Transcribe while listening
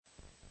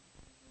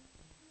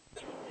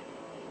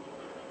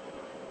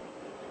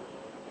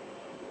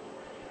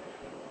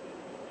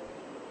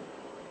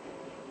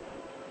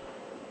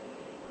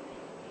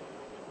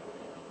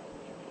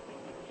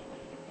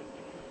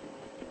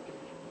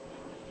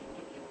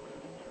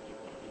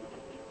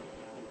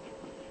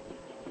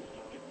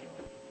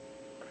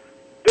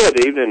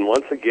Good evening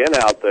once again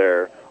out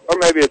there. Or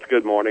maybe it's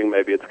good morning,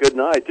 maybe it's good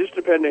night, just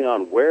depending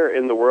on where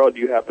in the world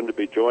you happen to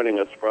be joining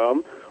us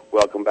from.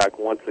 Welcome back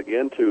once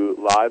again to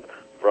Live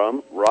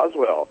from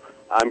Roswell.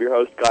 I'm your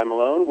host, Guy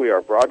Malone. We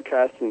are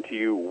broadcasting to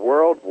you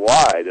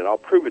worldwide, and I'll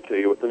prove it to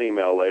you with an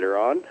email later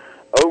on,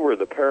 over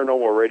the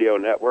Paranormal Radio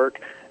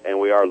Network, and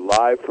we are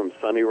live from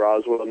sunny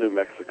Roswell, New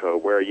Mexico,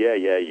 where,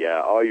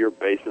 all your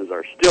bases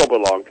still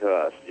belong to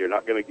us. You're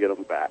not going to get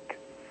them back.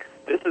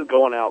 This is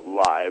going out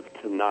live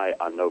tonight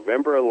on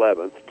November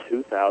 11th,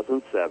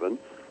 2007,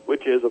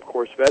 which is, of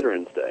course,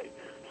 Veterans Day.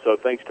 So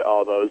thanks to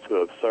all those who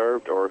have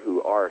served or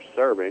who are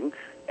serving.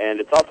 And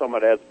it's also my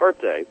dad's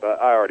birthday,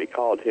 but I already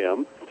called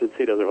him. Since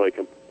he doesn't really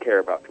care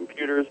about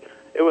computers,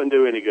 it wouldn't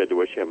do any good to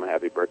wish him a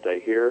happy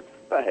birthday here.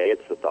 But, hey,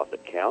 it's the thought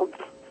that counts.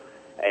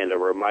 And a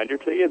reminder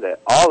to you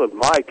that all of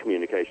my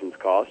communications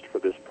cost for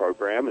this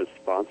program is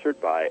sponsored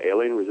by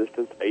Alien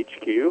Resistance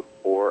HQ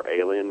or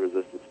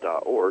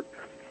alienresistance.org,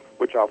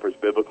 which offers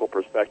biblical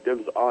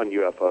perspectives on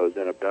UFOs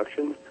and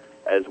abductions,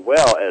 as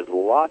well as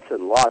lots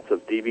and lots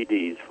of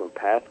DVDs from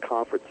past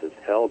conferences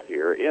held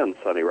here in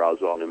sunny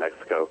Roswell, New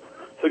Mexico.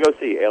 So go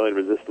see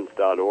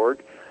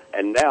alienresistance.org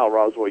and now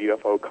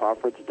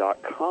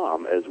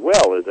RoswellUFOconference.com, as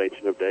well as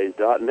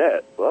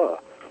ancientofdays.net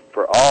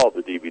for all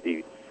the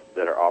DVDs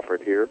that are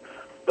offered here.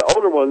 The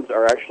older ones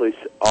are actually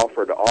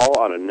offered all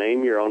on a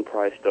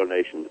name-your-own-price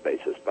donations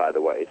basis, by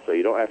the way, so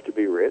you don't have to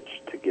be rich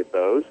to get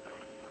those.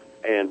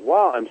 And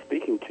while I'm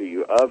speaking to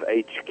you of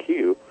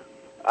HQ,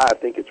 I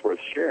think it's worth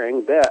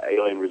sharing that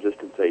Alien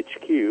Resistance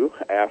HQ,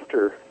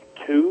 after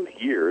 2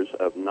 years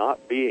of not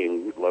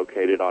being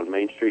located on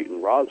Main Street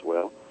in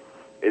Roswell,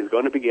 is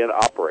going to begin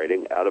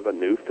operating out of a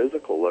new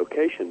physical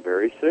location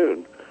very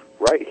soon,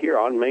 right here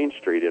on Main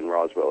Street in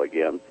Roswell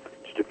again.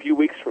 Just a few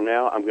weeks from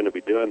now, I'm going to be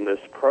doing this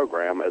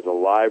program as a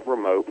live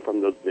remote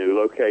from the new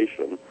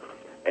location.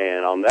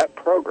 And on that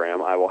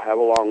program, I will have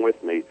along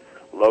with me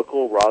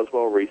local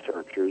Roswell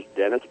researchers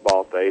Dennis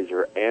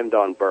Balthaser and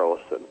Don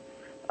Burleson.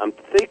 I'm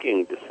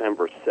thinking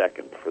December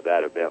 2nd for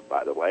that event,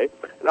 by the way,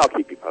 and I'll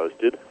keep you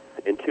posted.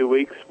 In 2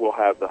 weeks, we'll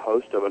have the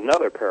host of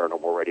another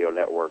Paranormal Radio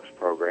Network's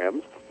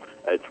programs.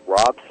 It's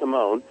Rob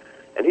Simone,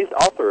 and he's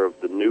author of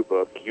the new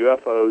book,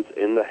 UFOs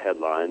in the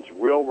Headlines,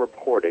 Real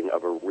Reporting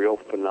of a Real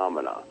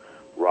Phenomena.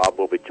 Rob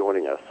will be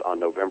joining us on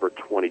November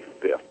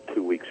 25th,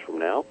 2 weeks from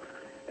now.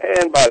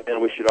 And by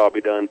then, we should all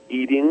be done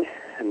eating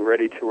and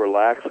ready to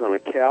relax on a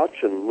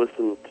couch and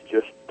listen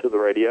to the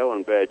radio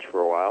and veg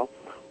for a while,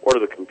 or to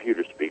the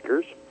computer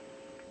speakers,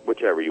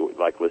 whichever you would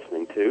like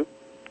listening to.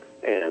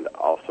 And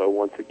also,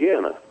 once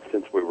again,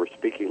 since we were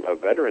speaking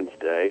of Veterans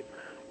Day,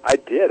 I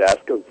did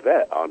ask a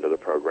vet onto the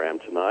program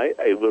tonight.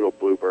 A little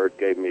bluebird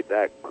gave me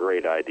that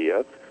great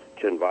idea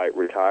to invite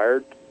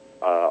retired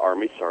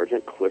Army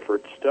Sergeant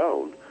Clifford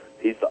Stone.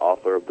 He's the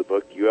author of the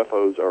book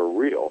UFOs Are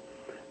Real.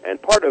 And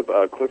part of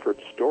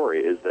Clifford's story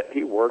is that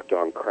he worked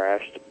on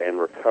crashed and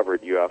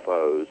recovered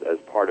UFOs as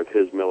part of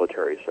his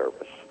military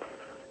service.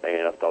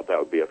 And I thought that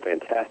would be a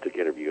fantastic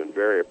interview and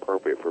very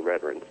appropriate for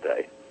Veterans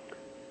Day.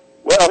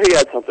 Well, he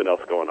had something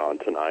else going on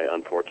tonight,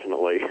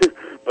 unfortunately,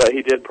 but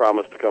he did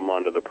promise to come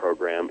onto the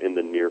program in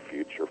the near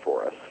future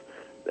for us.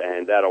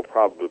 And that'll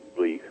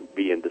probably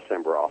be in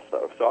December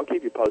also. So I'll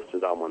keep you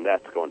posted on when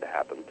that's going to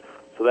happen.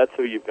 So that's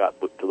who you've got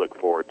to look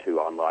forward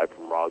to on Live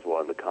from Roswell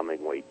in the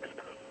coming weeks.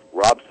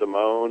 Rob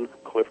Simone,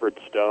 Clifford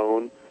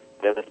Stone,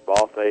 Dennis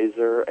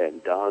Balthaser,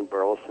 and Don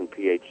Burleson,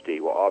 Ph.D.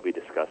 will all be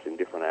discussing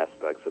different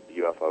aspects of the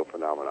UFO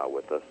phenomena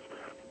with us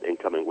in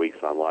coming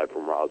weeks on Live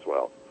from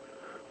Roswell.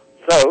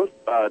 So,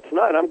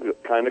 tonight I'm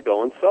kind of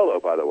going solo,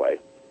 by the way.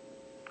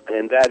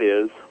 And that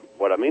is,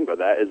 what I mean by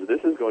that is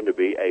this is going to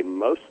be a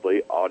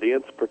mostly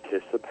audience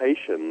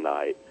participation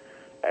night,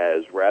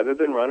 as rather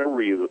than run a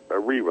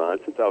rerun,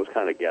 since I was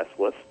kind of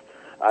guestless,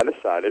 I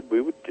decided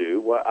we would do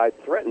what I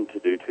threatened to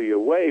do to you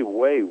way,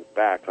 way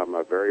back on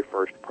my very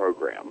first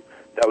program.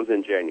 That was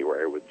in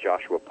January with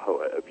Joshua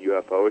Poet of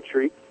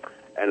UFOetry,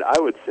 and I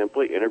would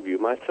simply interview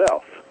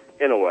myself,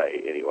 in a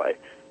way, anyway.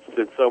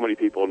 Since so many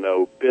people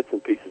know bits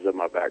and pieces of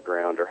my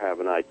background or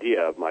have an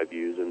idea of my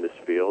views in this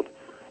field,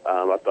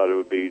 I thought it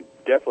would be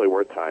definitely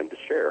worth time to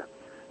share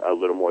a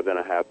little more than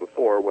I have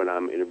before when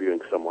I'm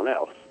interviewing someone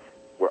else.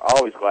 We're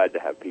always glad to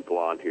have people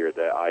on here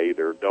that I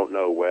either don't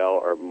know well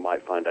or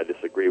might find I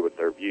disagree with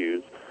their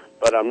views,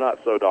 but I'm not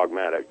so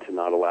dogmatic to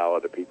not allow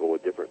other people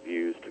with different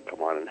views to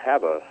come on and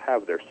have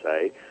their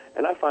say.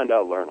 And I find I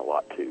learn a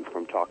lot, too,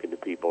 from talking to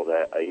people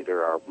that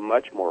either are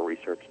much more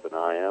researched than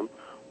I am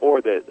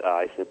or that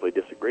I simply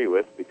disagree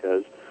with,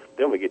 because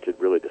then we get to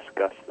really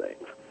discuss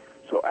things.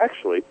 So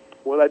actually,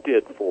 what I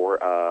did for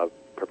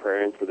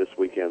preparing for this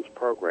weekend's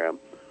program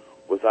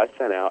was I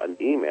sent out an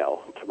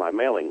email to my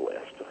mailing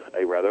list,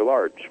 a rather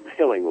large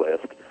mailing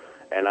list,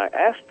 and I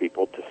asked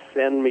people to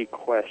send me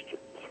questions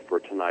for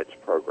tonight's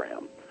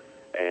program.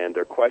 And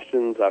their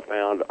questions, I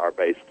found, are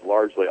based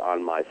largely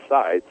on my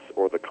sites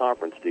or the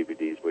conference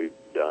DVDs we've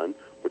done,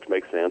 which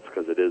makes sense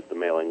because it is the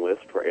mailing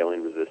list for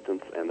Alien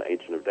Resistance and the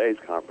Ancient of Days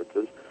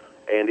conferences.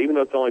 And even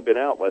though it's only been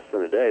out less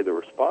than a day, the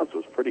response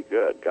was pretty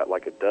good. Got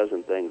like a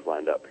dozen things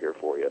lined up here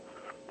for you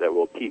that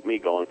will keep me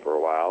going for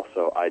a while.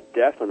 So I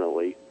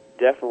definitely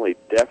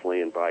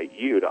invite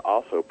you to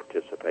also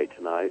participate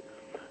tonight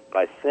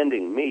by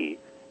sending me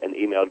an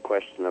emailed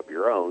question of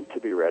your own to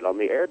be read on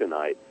the air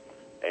tonight.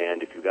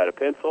 And if you've got a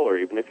pencil, or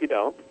even if you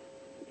don't,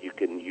 you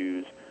can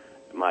use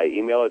my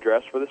email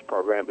address for this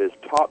program is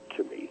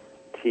talktome,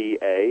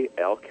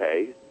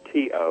 TALKTOME,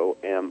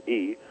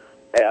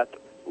 at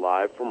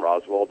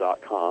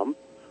livefromroswell.com,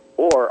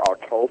 or our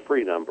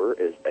toll-free number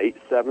is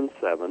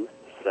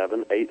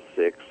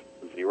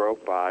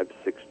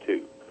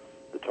 877-786-0562.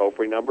 The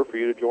toll-free number for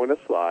you to join us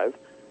live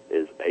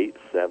is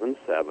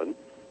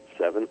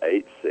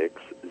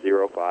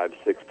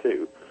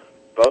 877-786-0562.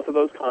 Both of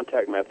those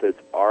contact methods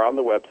are on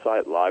the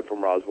website,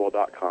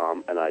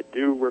 livefromroswell.com, and I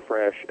do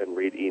refresh and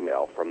read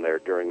email from there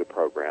during the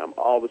program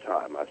all the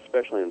time. I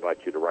especially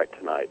invite you to write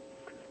tonight,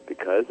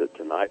 because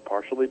tonight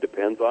partially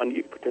depends on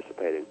you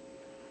participating.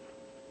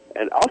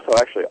 And also,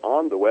 actually,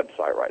 on the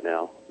website right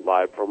now,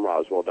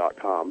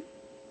 livefromroswell.com,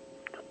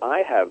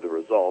 I have the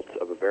results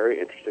of a very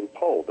interesting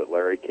poll that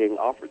Larry King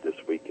offered this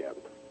weekend.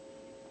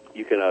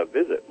 You can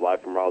visit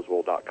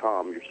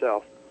livefromroswell.com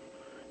yourself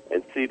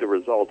and see the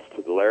results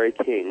to the Larry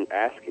King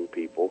asking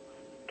people,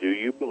 do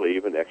you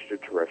believe in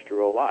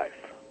extraterrestrial life?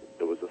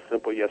 It was a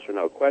simple yes or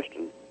no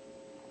question.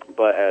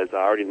 But as I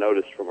already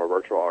noticed from our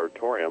virtual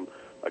auditorium,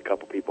 a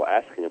couple people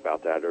asking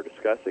about that or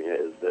discussing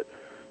it, is that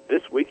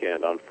this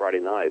weekend on Friday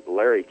night,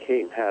 Larry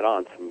King had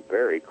on some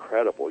very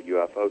credible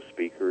UFO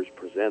speakers,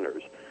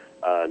 presenters,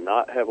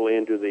 not heavily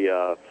into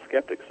the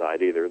skeptic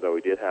side either, though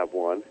he did have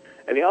one.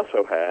 And he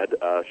also had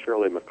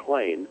Shirley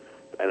MacLaine,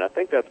 and I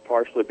think that's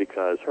partially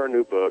because her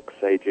new book,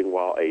 Saging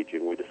While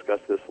Aging, we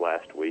discussed this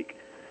last week,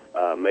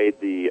 made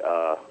the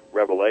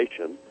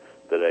revelation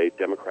that a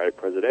Democratic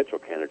presidential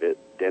candidate,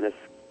 Dennis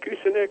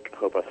Kucinich,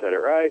 hope I said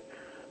it right,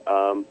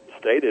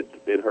 stated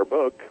in her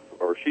book,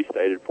 or she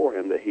stated for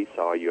him, that he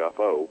saw a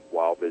UFO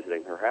while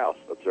visiting her house,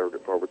 observed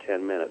it for over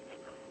 10 minutes.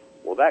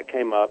 Well, that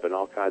came up in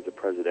all kinds of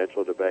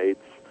presidential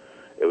debates.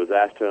 It was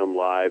asked to him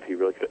live. He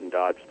really couldn't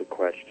dodge the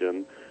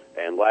question.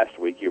 And last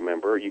week, you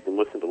remember, you can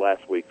listen to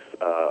last week's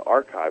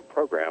archive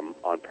program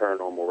on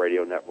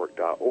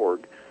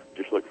paranormalradionetwork.org.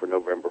 Just look for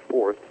November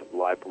 4th,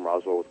 Live from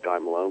Roswell with Guy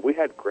Malone. We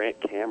had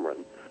Grant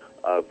Cameron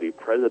of the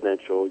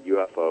Presidential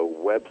UFO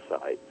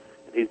website.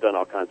 He's done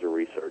all kinds of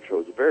research. It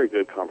was a very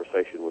good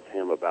conversation with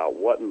him about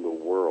what in the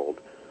world,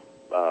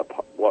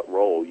 what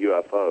role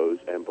UFOs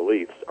and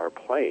beliefs are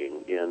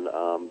playing in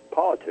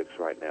politics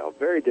right now.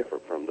 Very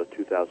different from the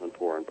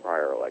 2004 and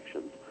prior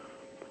elections.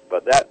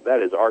 But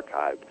that is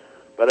archived.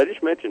 But I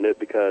just mentioned it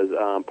because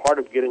part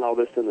of getting all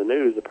this in the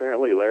news,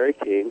 apparently Larry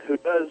King, who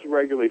does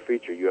regularly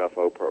feature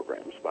UFO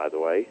programs, by the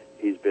way,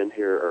 he's been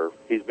here, or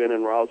he's been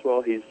in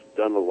Roswell. He's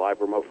done the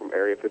live remote from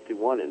Area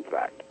 51, in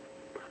fact.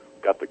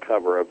 Got the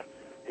cover of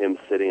him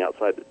sitting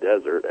outside the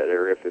desert at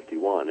Area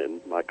 51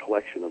 in my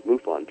collection of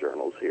MUFON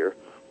journals here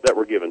that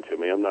were given to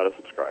me. I'm not a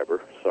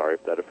subscriber. Sorry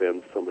if that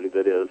offends somebody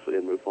that is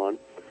in MUFON.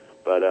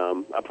 But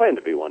I plan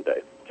to be one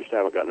day. Just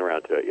haven't gotten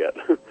around to it yet.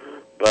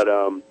 But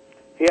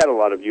he had a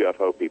lot of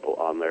UFO people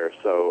on there.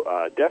 So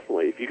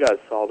definitely, if you guys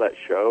saw that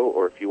show,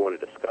 or if you want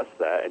to discuss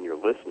that and you're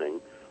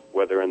listening,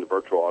 whether in the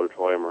virtual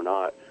auditorium or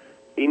not,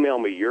 email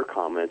me your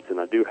comments,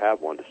 and I do have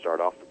one to start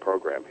off the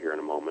program here in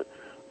a moment,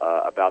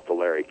 about the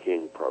Larry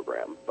King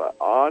program. But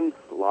on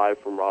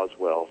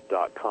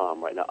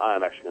livefromroswell.com right now,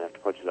 I'm actually going to have to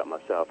punch it up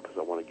myself because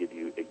I want to give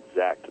you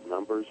exact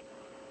numbers.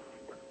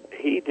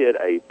 He did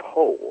a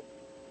poll,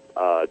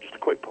 just a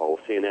quick poll,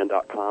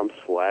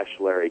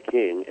 CNN.com/Larry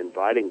King,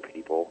 inviting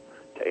people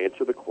to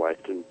answer the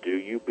question, do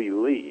you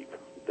believe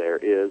there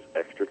is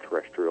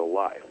extraterrestrial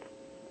life?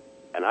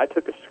 And I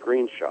took a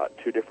screenshot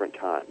 2 different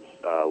times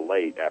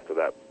late after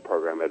that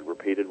program had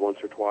repeated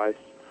once or twice,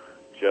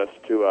 just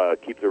to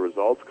keep the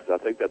results, because I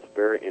think that's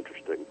very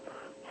interesting.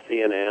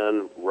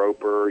 CNN,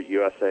 Roper,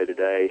 USA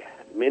Today,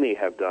 many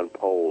have done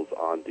polls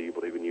on do you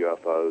believe in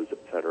UFOs, et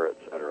cetera, et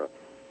cetera.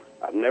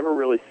 I've never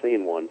really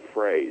seen one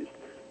phrased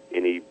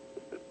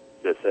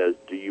that says,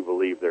 do you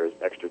believe there is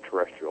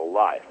extraterrestrial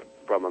life,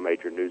 from a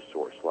major news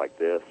source like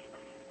this.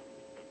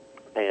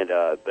 And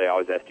they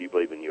always ask, do you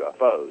believe in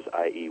UFOs,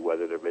 i.e.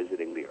 whether they're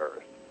visiting the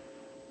Earth?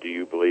 Do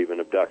you believe in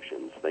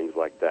abductions, things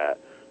like that?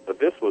 But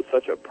this was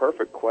such a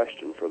perfect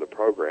question for the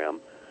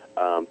program.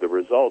 The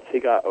results, he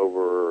got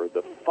over,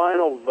 the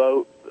final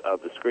vote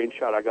of the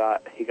screenshot I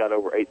got, he got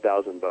over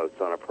 8,000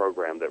 votes on a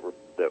program that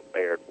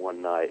aired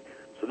one night.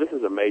 So this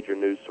is a major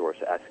news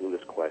source asking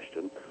this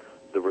question.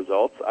 The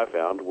results I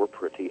found were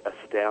pretty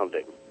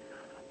astounding.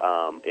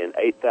 In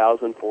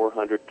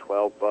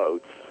 8,412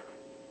 votes,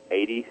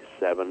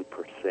 87%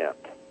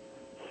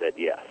 said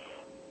yes.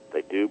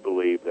 They do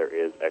believe there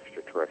is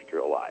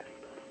extraterrestrial life.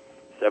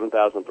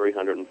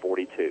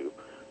 7,342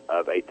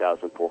 of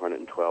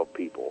 8,412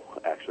 people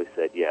actually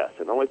said yes,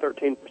 and only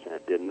 13%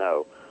 didn't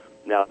know.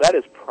 Now, that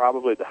is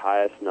probably the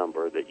highest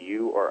number that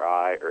you or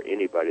I or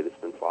anybody that's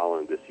been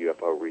following this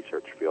UFO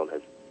research field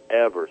has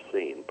ever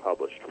seen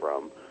published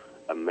from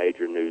a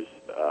major news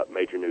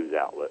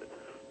outlet.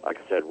 Like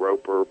I said,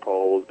 Roper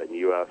polls and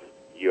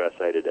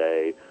USA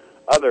Today.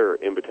 other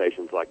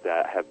invitations like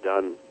that have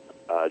done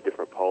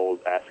different polls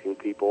asking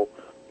people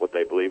what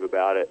they believe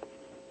about it.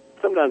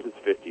 Sometimes it's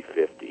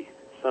 50-50.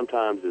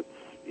 Sometimes it's,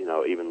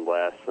 even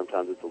less.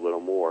 Sometimes it's a little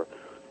more.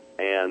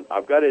 And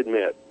I've got to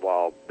admit,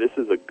 while this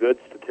is a good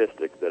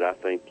statistic that I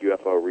think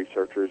UFO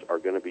researchers are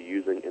going to be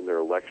using in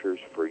their lectures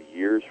for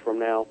years from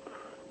now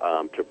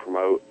to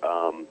promote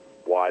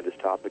why this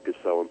topic is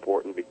so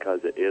important,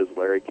 because it is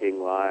Larry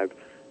King Live.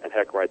 And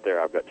heck, right there,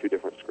 I've got two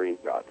different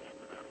screenshots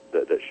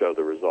that show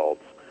the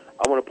results.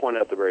 I want to point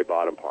out the very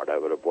bottom part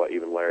of it, of what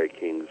even Larry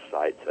King's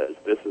site says.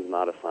 This is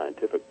not a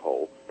scientific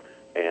poll.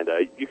 And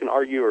you can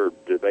argue or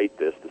debate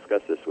this,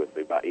 discuss this with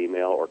me by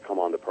email, or come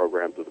on the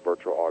programs of the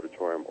virtual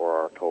auditorium or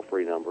our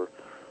toll-free number.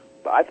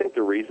 But I think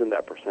the reason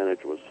that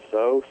percentage was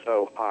so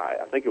high,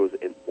 I think it was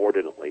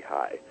inordinately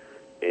high.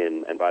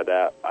 And by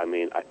that, I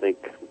mean, I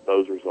think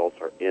those results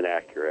are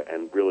inaccurate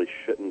and really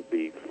shouldn't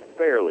be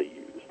fairly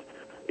used,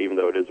 even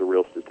though it is a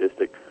real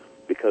statistic,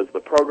 because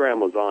the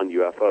program was on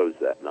UFOs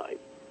that night.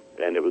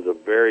 And it was a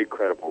very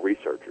credible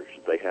researchers.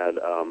 They had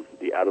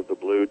the Out of the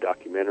Blue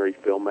documentary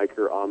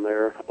filmmaker on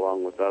there,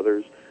 along with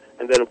others.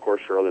 And then, of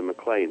course, Shirley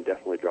MacLaine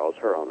definitely draws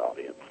her own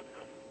audience.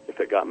 If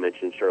it got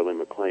mentioned Shirley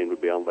MacLaine would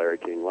be on Larry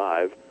King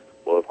Live,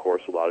 well, of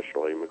course, a lot of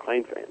Shirley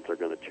MacLaine fans are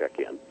going to check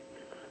in.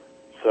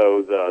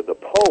 So the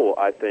poll,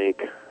 I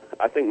think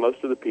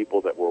most of the people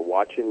that were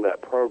watching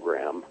that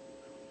program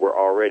were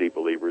already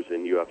believers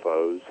in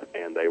UFOs,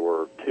 and they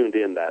were tuned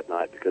in that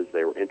night because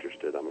they were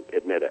interested. I mean,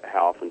 admit it,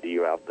 how often do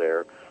you out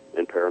there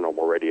in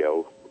paranormal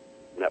radio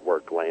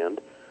network land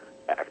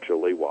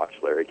actually watch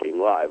Larry King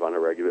Live on a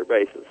regular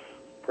basis?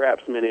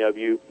 Perhaps many of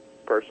you.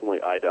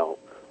 Personally, I don't.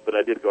 But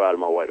I did go out of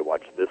my way to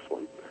watch this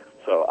one.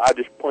 So I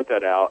just point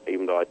that out,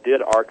 even though I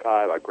did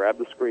archive, I grabbed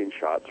the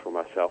screenshots for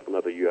myself and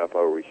other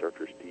UFO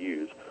researchers to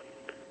use.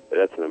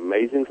 That's an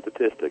amazing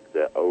statistic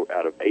that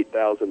out of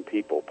 8,000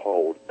 people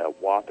polled, a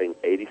whopping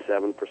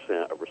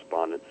 87% of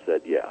respondents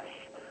said yes.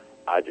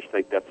 I just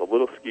think that's a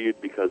little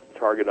skewed because the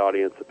target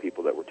audience of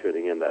people that were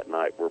tuning in that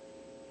night were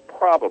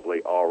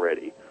probably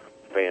already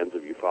fans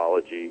of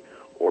ufology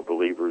or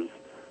believers,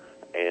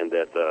 and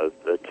that the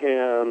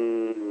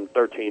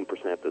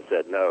 13% that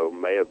said no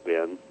may have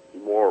been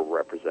more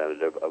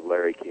representative of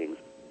Larry King's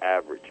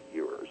average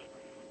viewers.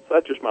 So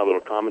that's just my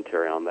little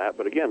commentary on that.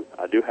 But again,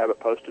 I do have it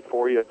posted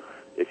for you.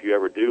 If you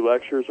ever do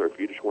lectures, or if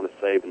you just want to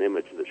save an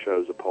image that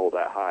shows a poll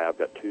that high, I've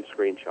got two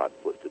screenshots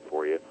listed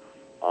for you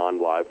on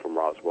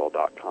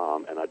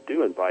livefromroswell.com, and I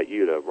do invite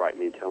you to write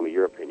me and tell me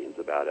your opinions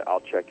about it. I'll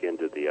check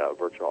into the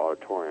virtual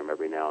auditorium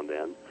every now and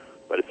then,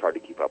 but it's hard to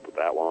keep up with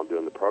that while I'm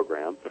doing the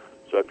program.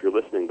 So if you're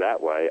listening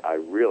that way, I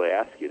really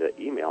ask you to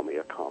email me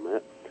a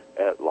comment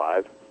at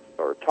live,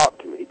 or talk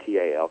to me,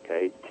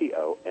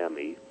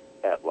 TALKTOME,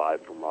 at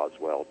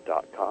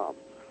livefromroswell.com.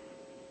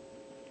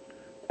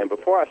 And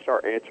before I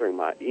start answering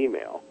my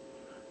email,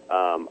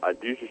 I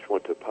do just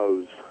want to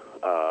pose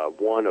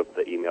one of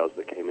the emails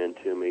that came in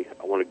to me.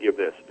 I want to give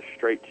this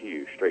straight to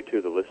you, straight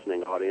to the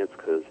listening audience,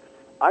 because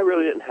I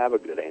really didn't have a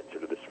good answer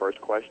to this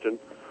first question.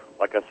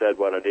 Like I said,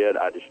 what I did,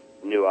 I just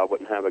knew I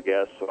wouldn't have a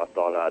guess, so I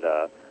thought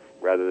I'd,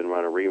 rather than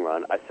run a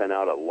rerun, I sent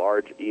out a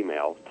large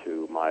email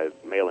to my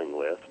mailing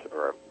list,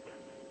 or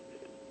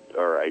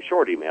a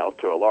short email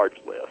to a large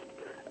list,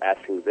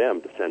 asking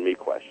them to send me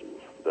questions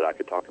that I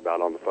could talk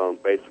about on the phone.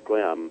 Basically,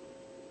 I'm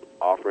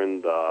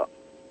offering the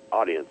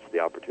audience the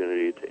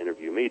opportunity to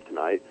interview me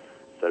tonight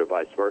instead of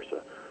vice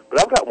versa.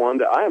 But I've got one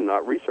that I am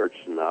not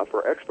researched enough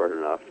or expert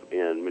enough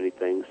in many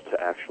things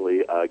to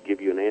actually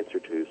give you an answer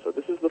to. So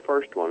this is the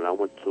first one, and I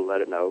want to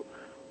let it know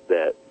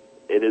that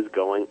it is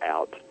going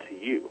out to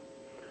you,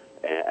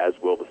 as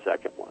will the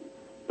second one.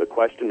 The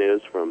question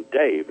is from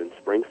Dave in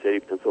Spring City,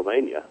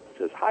 Pennsylvania. It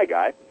says, "Hi,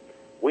 Guy.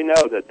 We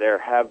know that there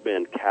have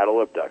been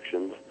cattle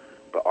abductions,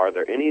 but are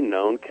there any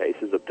known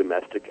cases of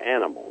domestic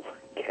animals,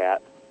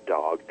 cat,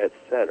 dog,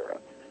 etc.,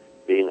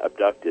 being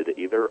abducted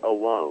either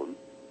alone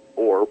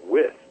or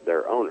with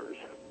their owners?"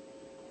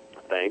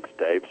 Thanks,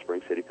 Dave,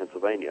 Spring City,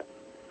 Pennsylvania.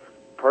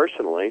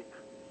 Personally,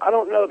 I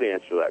don't know the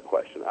answer to that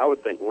question. I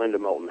would think Linda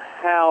Moulton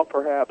Howe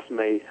perhaps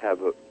may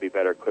be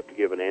better equipped to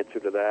give an answer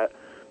to that.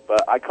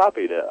 But I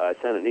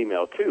sent an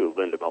email to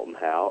Linda Moulton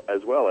Howe,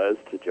 as well as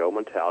to Joe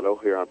Montaldo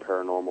here on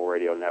Paranormal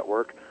Radio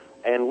Network,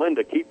 and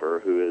Linda Keeper,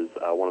 who is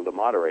one of the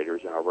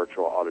moderators in our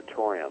virtual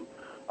auditorium.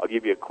 I'll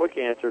give you a quick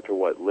answer to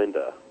what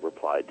Linda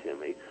replied to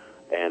me.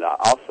 And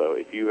also,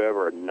 if you've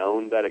ever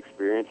known that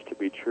experience to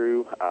be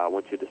true, I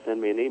want you to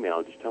send me an email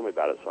and just tell me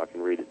about it so I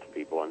can read it to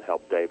people and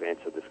help Dave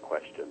answer this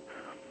question.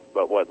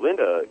 But what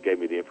Linda gave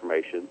me the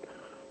information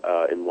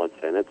in one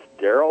sentence,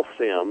 Daryl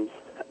Sims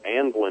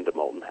and Linda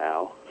Moulton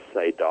Howe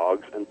say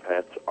dogs and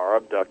pets are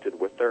abducted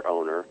with their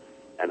owner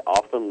and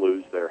often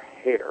lose their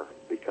hair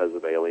because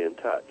of alien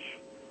touch.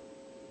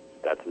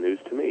 That's news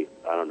to me.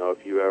 I don't know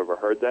if you ever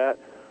heard that,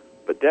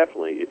 but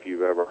definitely if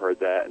you've ever heard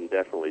that, and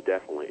definitely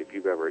if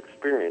you've ever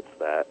experienced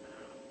that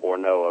or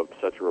know of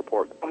such a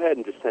report, go ahead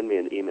and just send me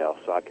an email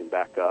so I can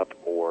back up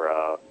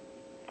or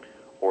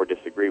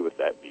disagree with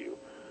that view.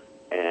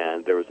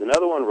 And there was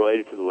another one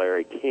related to the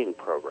Larry King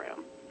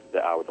program.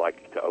 that I would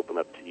like to open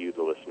up to you,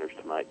 the listeners,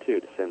 tonight, too,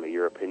 to send me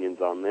your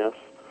opinions on this.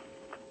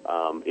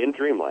 In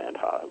Dreamland,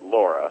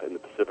 Laura in the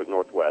Pacific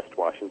Northwest,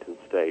 Washington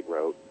State,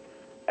 wrote,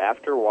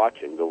 after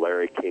watching the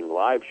Larry King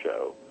live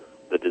show,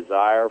 the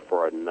desire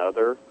for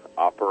another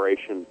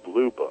Operation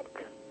Blue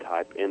Book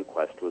type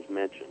inquest was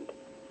mentioned.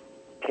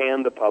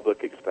 Can the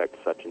public expect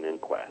such an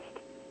inquest?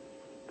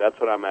 That's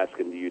what I'm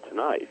asking you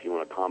tonight. If you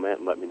want to comment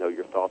and let me know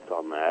your thoughts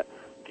on that,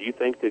 do you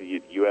think that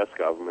the U.S.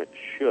 government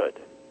should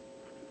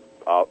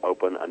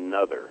open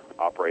another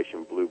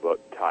Operation Blue Book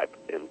type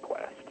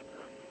inquest?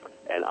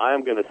 And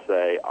I'm going to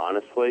say,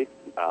 honestly,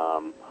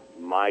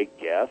 my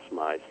guess,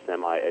 my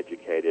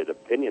semi-educated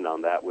opinion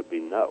on that would be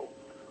no,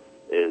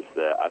 is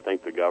that I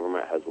think the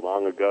government has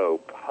long ago,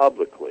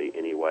 publicly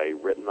anyway,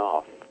 written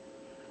off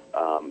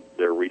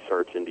their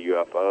research into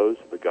UFOs.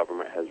 The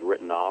government has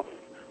written off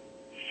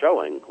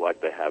showing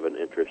like they have an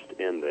interest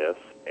in this,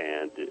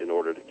 and in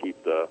order to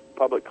keep the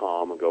public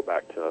calm and go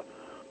back to,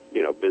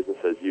 business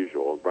as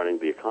usual, running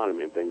the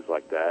economy and things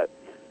like that,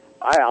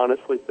 I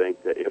honestly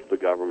think that if the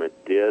government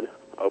did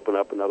open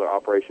up another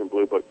Operation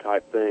Blue Book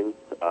type thing,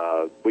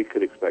 we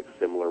could expect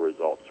similar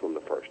results from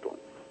the first one.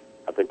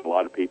 I think a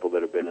lot of people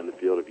that have been in the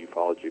field of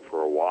ufology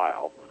for a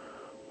while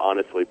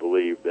honestly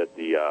believe that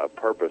the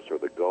purpose or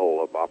the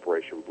goal of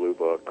Operation Blue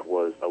Book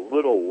was a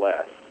little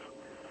less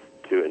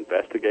to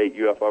investigate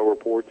UFO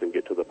reports and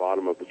get to the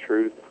bottom of the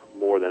truth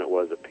more than it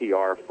was a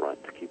PR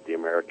front to keep the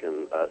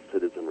American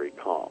citizenry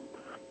calm.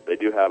 They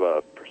do have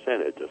a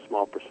percentage, a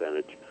small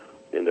percentage,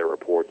 in their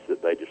reports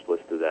that they just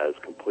listed as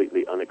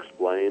completely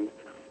unexplained,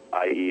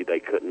 i.e. they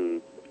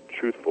couldn't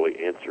truthfully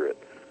answer it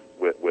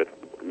with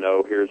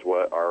no, here's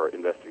what our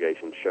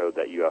investigation showed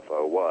that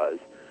UFO was,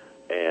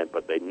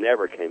 but they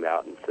never came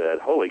out and said,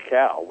 holy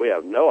cow, we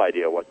have no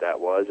idea what that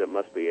was, it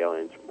must be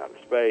aliens from outer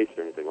space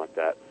or anything like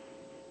that.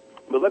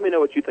 But let me know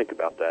what you think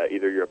about that,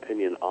 either your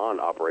opinion on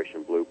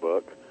Operation Blue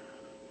Book,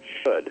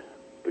 should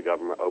the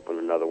government open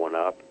another one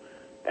up,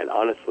 and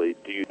honestly,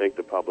 do you think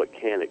the public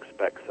can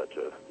expect such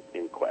an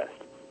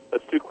inquest?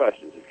 That's two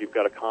questions. If you've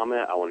got a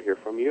comment, I want to hear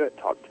from you at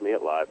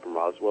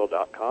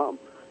talktome@livefromroswell.com,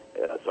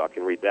 so I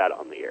can read that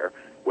on the air.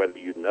 Whether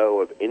you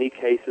know of any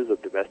cases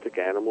of domestic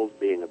animals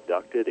being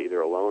abducted,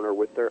 either alone or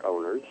with their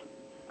owners.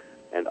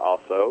 And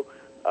also,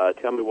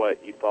 tell me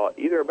what you thought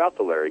either about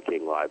the Larry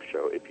King live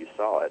show, if you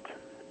saw it,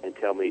 and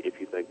tell me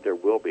if you think there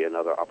will be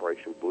another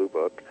Operation Blue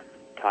Book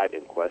type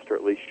inquest, or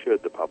at least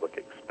should the public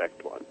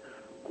expect one.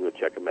 I'm going to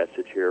check a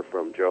message here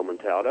from Joe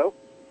Montaldo.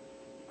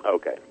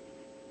 Okay.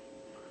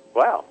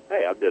 Wow.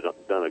 Hey, I've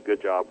done a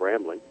good job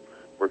rambling.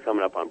 We're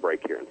coming up on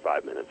break here in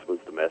 5 minutes was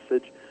the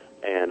message.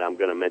 And I'm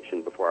going to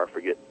mention, before I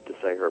forget to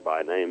say her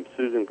by name,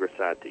 Susan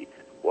Grisanti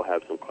will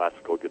have some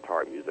classical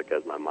guitar music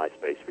as my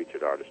MySpace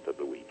featured artist of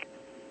the week.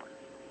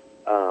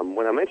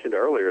 When I mentioned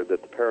earlier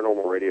that the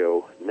Paranormal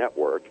Radio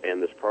Network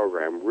and this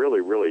program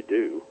really, really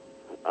do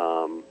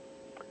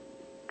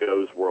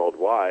goes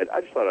worldwide,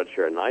 I just thought I'd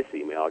share a nice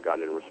email I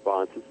got in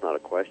response. It's not a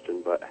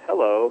question, but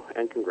hello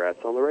and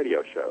congrats on the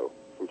radio show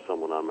from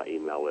someone on my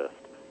email list.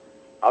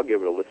 I'll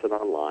give it a listen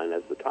online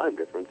as the time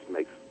difference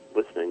makes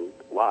listening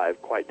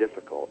live quite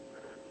difficult.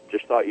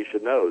 Just thought you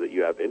should know that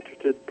you have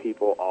interested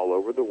people all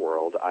over the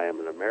world. I am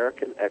an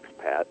American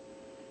expat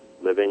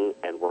living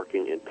and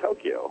working in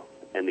Tokyo,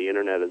 and the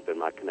internet has been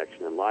my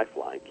connection and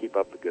lifeline. Keep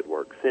up the good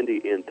work.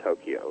 Cindy in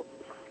Tokyo.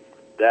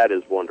 That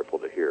is wonderful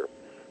to hear.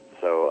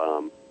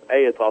 So,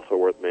 it's also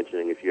worth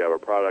mentioning if you have a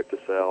product to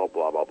sell,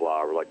 blah, blah,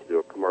 blah, or would like to do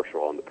a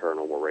commercial on the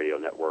Paranormal Radio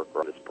Network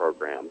or on this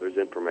program, there's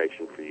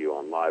information for you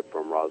on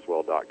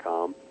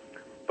livefromroswell.com.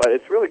 But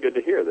it's really good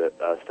to hear that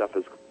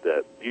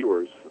that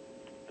viewers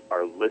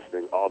are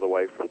listening all the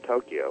way from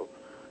Tokyo.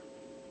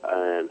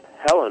 And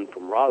Helen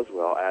from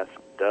Roswell asked,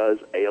 does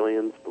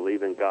aliens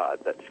believe in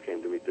God? That just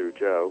came to me through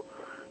Joe.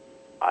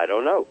 I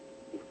don't know.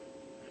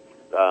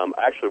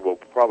 Actually, we'll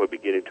probably be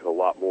getting to a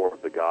lot more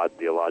of the God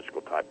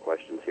theological type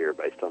questions here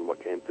based on what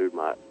came through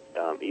my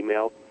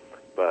email.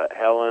 But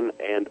Helen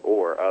and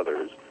or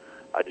others,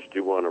 I just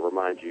do want to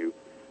remind you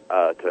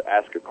to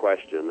ask a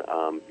question.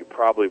 You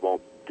probably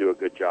won't do a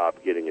good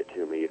job getting it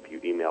to me if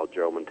you email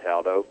Joe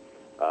Montaldo.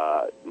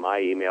 My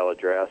email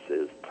address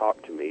is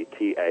talktome,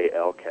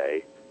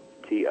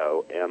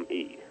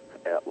 TALKTOME,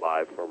 at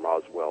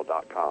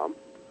livefromroswell.com,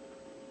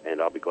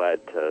 and I'll be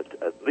glad to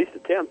at least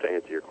attempt to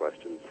answer your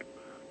questions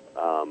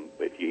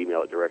if you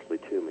email it directly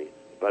to me.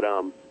 But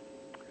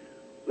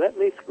let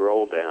me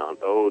scroll down.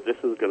 Oh, this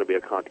is going to be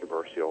a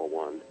controversial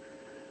one,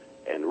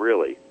 and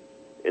really,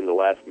 in the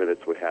last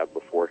minutes we have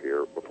before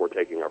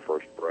taking our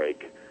first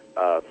break,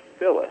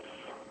 Phyllis.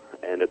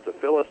 And it's a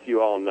Phyllis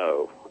you all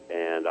know,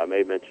 and I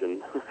may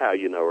mention how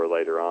you know her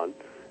later on.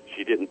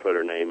 She didn't put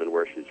her name and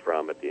where she's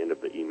from at the end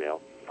of the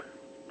email.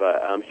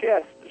 But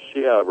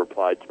she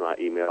replied to my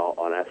email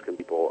on asking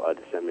people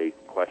to send me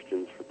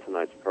questions for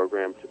tonight's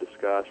program to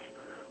discuss.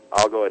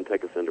 I'll go ahead and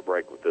take us into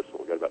break with this one.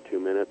 We've got about 2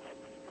 minutes.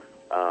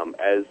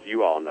 As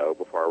you all know,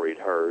 before I read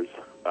hers,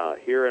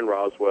 here in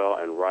Roswell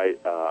and right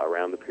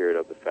around the period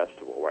of the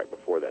festival, right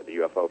before that, the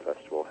UFO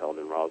festival held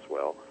in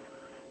Roswell,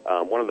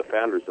 one of the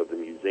founders of the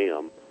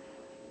museum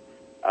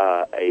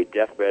a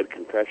deathbed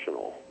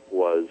confessional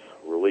was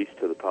released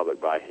to the public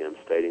by him,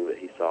 stating that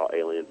he saw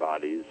alien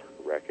bodies,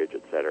 wreckage,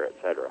 etc.,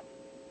 etc.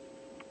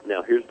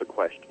 Now, here's the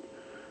question.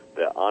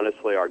 That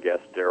honestly, our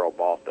guest, Daryl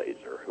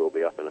Balthaser, who will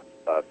be up in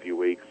a few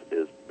weeks,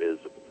 is a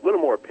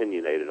little more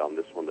opinionated on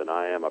this one than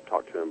I am. I've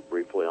talked to him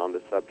briefly on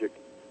this subject.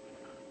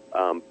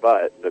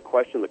 But the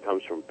question that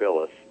comes from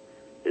Phyllis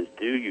is,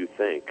 do you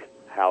think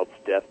Hal's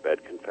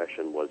deathbed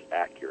confession was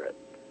accurate?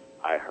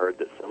 I heard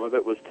that some of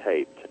it was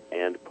taped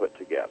and put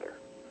together.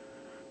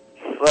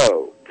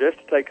 So, just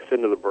to take us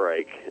into the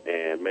break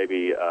and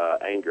maybe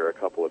anger a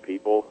couple of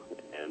people,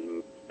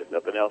 and if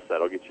nothing else,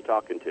 that'll get you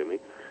talking to me,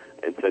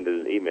 and send it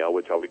an email,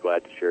 which I'll be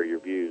glad to share your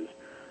views.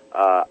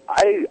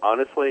 I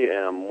honestly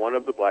am one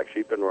of the black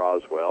sheep in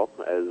Roswell,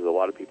 as a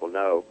lot of people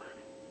know.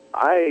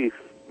 I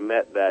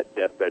met that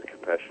deathbed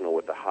confessional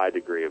with a high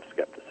degree of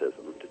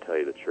skepticism, to tell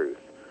you the truth.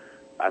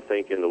 I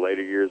think in the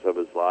later years of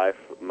his life,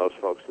 most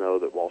folks know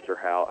that Walter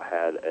Hal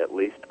had at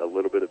least a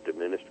little bit of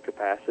diminished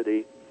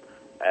capacity.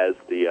 As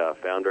the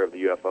founder of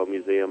the UFO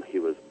Museum, he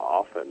was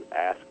often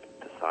asked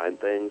to sign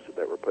things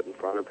that were put in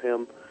front of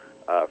him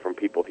from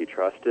people he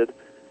trusted.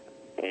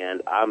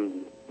 And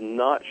I'm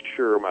not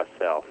sure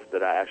myself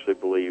that I actually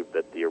believe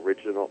that the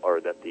original, or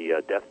that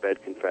the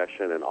deathbed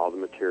confession and all the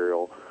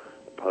material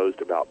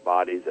posed about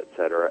bodies,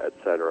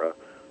 etc.,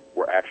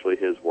 were actually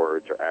his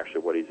words or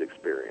actually what he's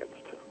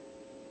experienced.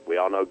 We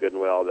all know good and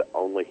well that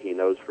only he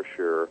knows for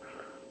sure,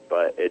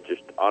 but it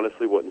just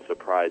honestly wouldn't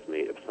surprise me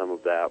if some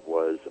of that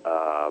was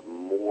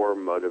more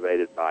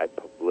motivated by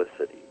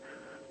publicity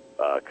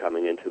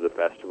coming into the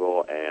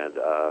festival and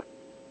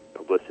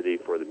publicity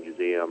for the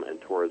museum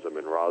and tourism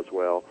in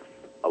Roswell.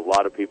 A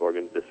lot of people are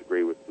going to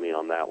disagree with me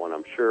on that one,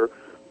 I'm sure.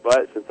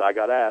 But since I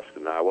got asked,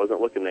 and I wasn't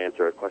looking to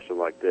answer a question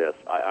like this,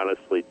 I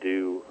honestly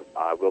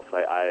I will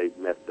say I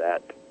met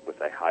that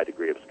with a high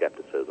degree of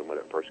skepticism when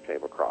it first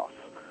came across.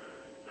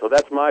 So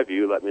that's my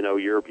view. Let me know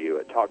your view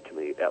at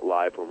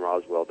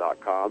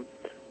talktome@livefromroswell.com.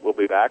 We'll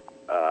be back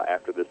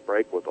after this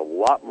break with a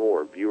lot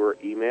more viewer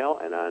email,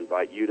 and I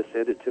invite you to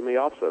send it to me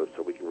also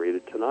so we can read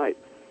it tonight.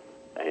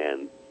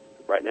 And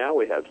right now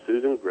we have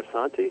Susan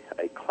Grisanti,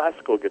 a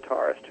classical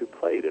guitarist who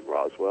played in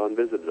Roswell and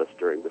visited us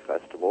during the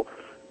festival,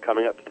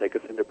 coming up to take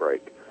us into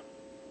break.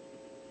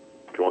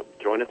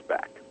 Join us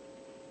back.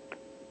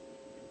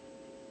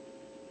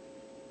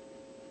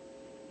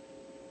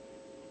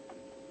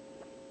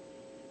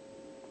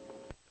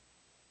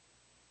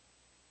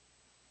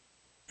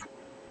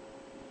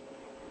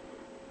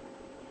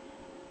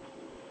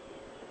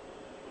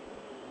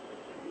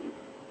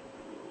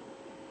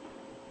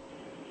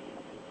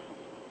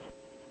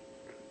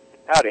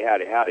 Howdy,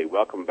 howdy, howdy.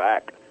 Welcome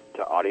back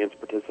to Audience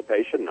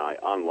Participation Night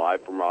on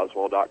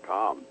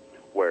LiveFromRoswell.com,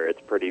 where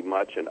it's pretty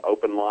much an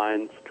open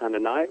lines kind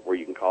of night where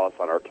you can call us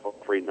on our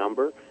toll-free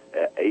number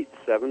at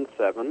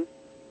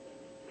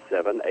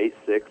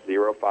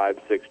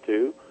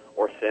 877-786-0562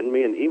 or send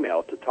me an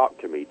email to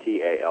talktome,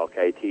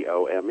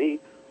 TALKTOME,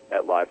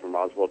 at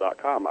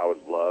LiveFromRoswell.com. I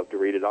would love to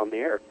read it on the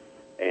air.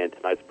 And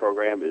tonight's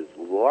program is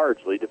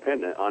largely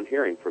dependent on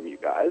hearing from you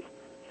guys,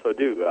 so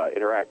do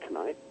interact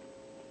tonight.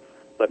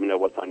 Let me know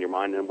what's on your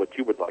mind and what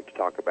you would like to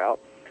talk about.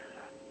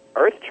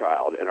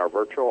 Earthchild in our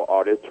virtual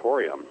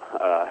auditorium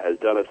has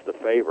done us the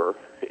favor,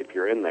 if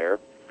you're in there.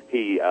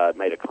 He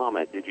made a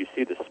comment, did you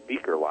see the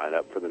speaker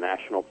lineup for the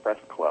National Press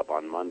Club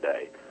on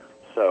Monday?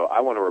 So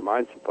I want to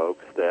remind some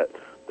folks that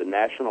the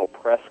National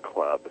Press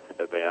Club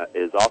event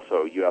is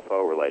also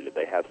UFO related.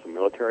 They have some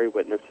military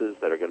witnesses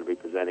that are going to be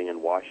presenting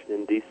in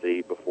Washington,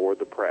 D.C. before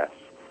the press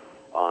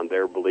on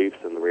their beliefs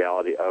in the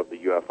reality of the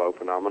UFO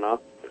phenomena.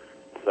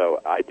 So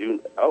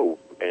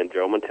and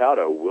Joe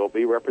Montaldo will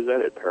be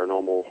represented,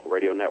 Paranormal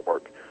Radio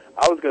Network.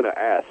 I was going to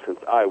ask, since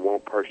I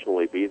won't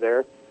personally be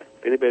there,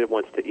 if anybody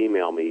wants to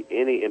email me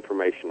any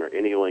information or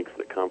any links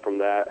that come from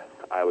that,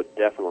 I would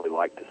definitely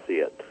like to see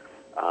it.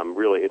 I'm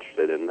really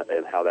interested in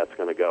how that's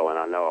going to go, and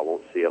I know I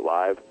won't see it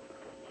live,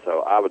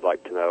 so I would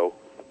like to know.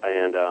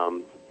 And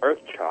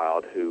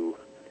Earthchild, who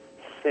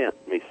sent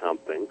me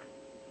something,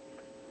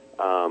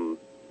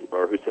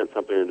 or who sent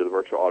something into the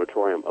virtual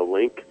auditorium, a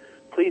link,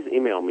 please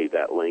email me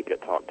that link at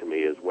Talk to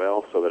Me as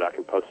well so that I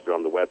can post it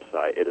on the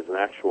website. It is an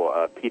actual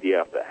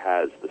PDF that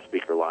has the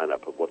speaker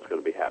lineup of what's going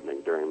to be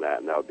happening during that,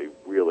 and that would be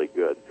really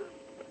good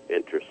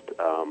interest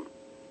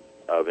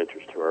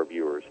to our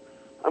viewers.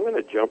 I'm going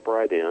to jump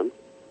right in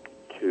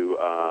to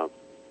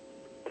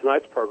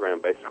tonight's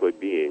program basically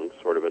being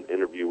sort of an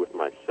interview with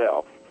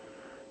myself.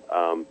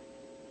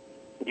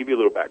 Give you a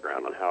little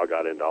background on how I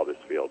got into all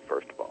this field,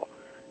 first of all.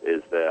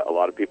 Is that a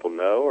lot of people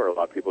know, or a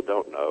lot of people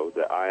don't know,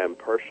 that I am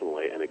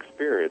personally an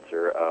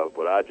experiencer of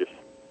what I just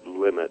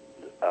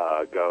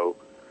go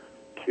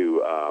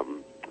to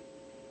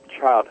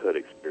childhood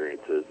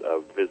experiences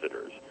of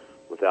visitors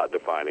without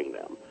defining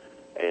them.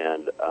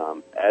 And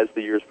as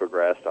the years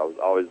progressed, I was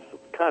always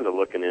kind of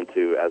looking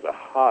into, as a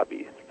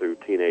hobby through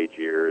teenage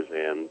years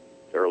and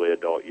early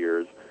adult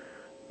years,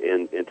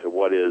 into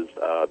what is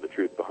the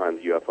truth behind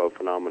the UFO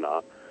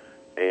phenomena.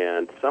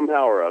 And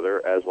somehow or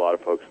other, as a lot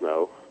of folks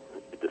know,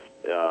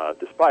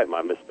 despite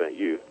my misspent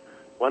youth,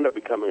 wound up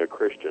becoming a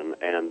Christian,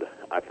 and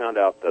I found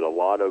out that a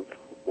lot of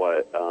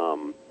what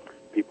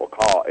people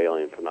call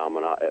alien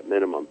phenomena at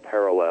minimum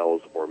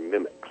parallels or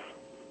mimics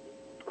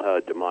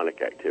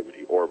demonic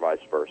activity, or vice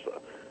versa.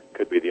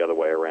 Could be the other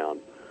way around.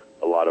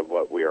 A lot of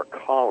what we are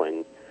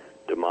calling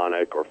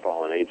demonic or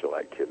fallen angel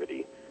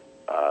activity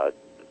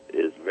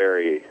is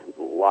very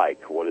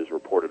like what is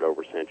reported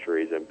over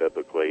centuries and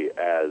biblically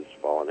as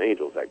fallen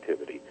angels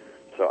activity.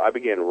 So I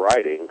began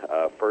writing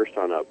first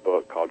on a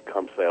book called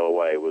Come Sail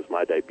Away. Was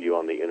my debut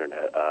on the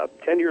internet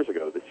 10 years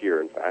ago this year,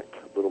 in fact,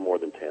 a little more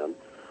than 10,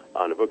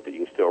 on a book that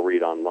you can still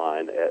read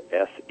online at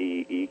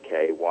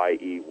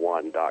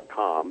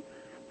seekye1.com.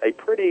 A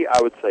pretty,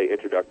 I would say,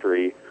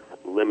 introductory,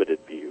 limited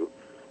view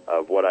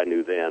of what I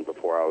knew then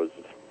before I was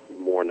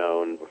more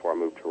known, before I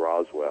moved to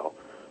Roswell.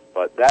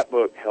 But that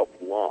book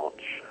helped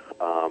launch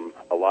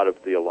a lot of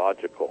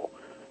theological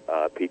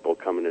people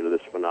coming into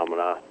this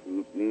phenomena.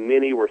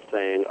 Many were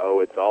saying, oh,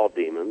 it's all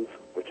demons,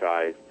 which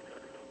I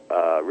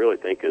really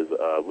think is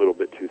a little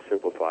bit too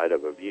simplified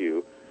of a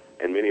view.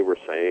 And many were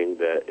saying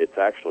that it's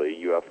actually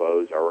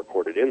UFOs are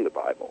recorded in the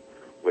Bible,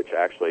 which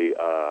actually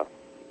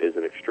is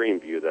an extreme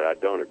view that I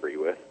don't agree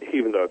with,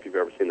 even though if you've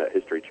ever seen that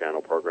History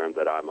Channel program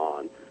that I'm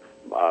on,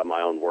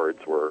 my own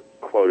words were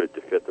quoted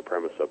to fit the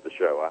premise of the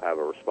show. I have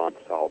a response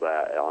to all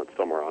that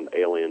somewhere on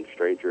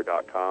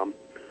alienstranger.com.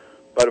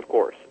 But of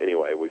course,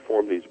 anyway, we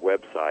formed these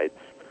websites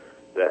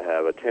that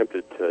have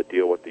attempted to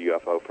deal with the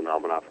UFO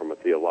phenomena from a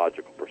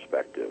theological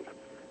perspective,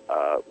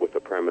 with the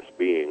premise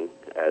being,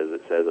 as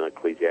it says in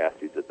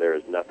Ecclesiastes, that there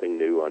is nothing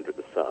new under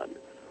the sun.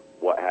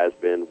 What has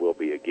been will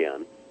be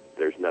again.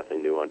 There's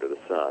nothing new under the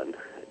sun.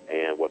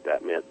 And what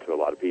that meant to a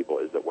lot of people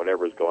is that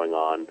whatever is going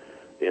on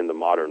in the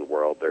modern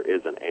world, there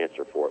is an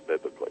answer for it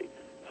biblically.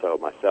 So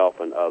myself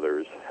and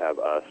others have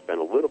spent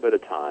a little bit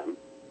of time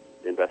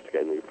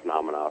investigating the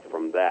phenomena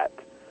from that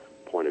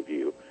point of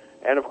view.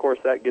 And, of course,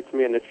 that gets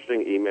me an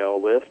interesting email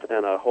list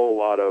and a whole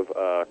lot of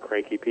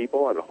cranky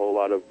people and a whole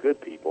lot of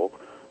good people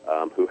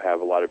who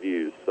have a lot of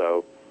views.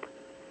 So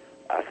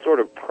I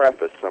sort of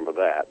preface some of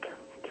that.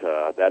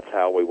 That's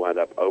how we wound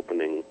up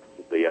opening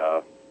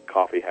the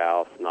coffee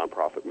house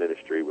nonprofit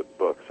ministry with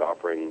books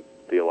offering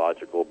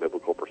theological,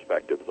 biblical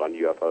perspectives on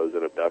UFOs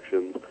and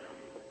abductions.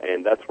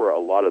 And that's where a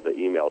lot of the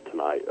email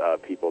tonight,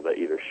 people that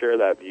either share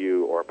that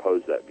view or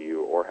oppose that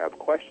view or have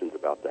questions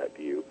about that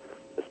view,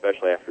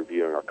 especially after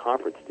viewing our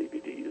conference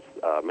DVDs,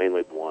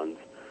 mainly the ones,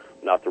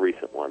 not the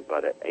recent one,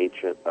 but at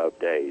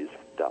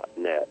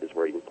ancientofdays.net is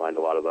where you can find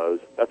a lot of those.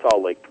 That's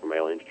all linked from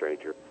Alien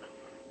Stranger.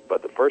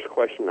 But the first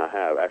question I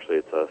have, actually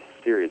it's a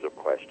series of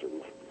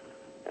questions,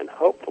 and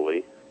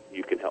hopefully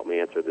you can help me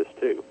answer this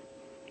too.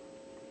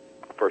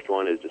 First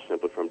one is just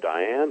simply from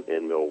Diane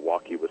in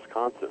Milwaukee,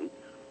 Wisconsin.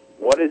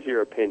 What is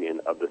your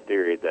opinion of the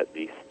theory that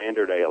the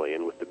standard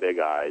alien with the big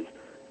eyes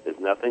is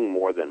nothing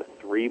more than a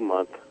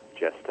 3-month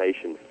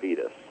gestation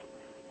fetus,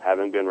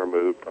 having been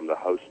removed from the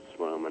host's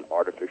womb and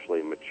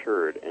artificially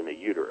matured in a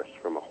uterus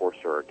from a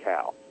horse or a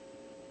cow?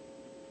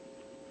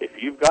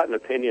 If you've got an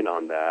opinion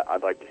on that,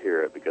 I'd like to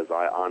hear it, because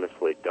I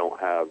honestly don't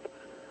have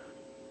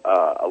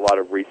a lot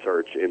of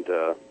research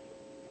into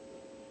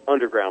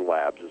underground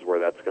labs is where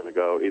that's going to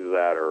go, either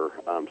that or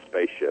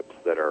spaceships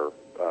that are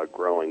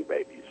growing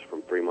babies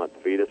from 3-month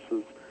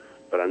fetuses.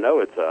 But I know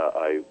it's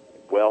a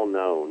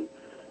well-known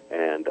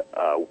and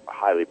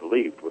highly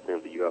believed within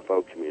the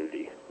UFO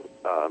community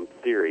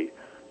theory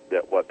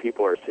that what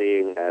people are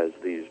seeing as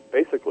these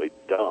basically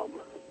dumb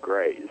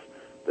grays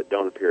that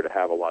don't appear to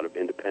have a lot of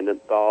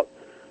independent thought.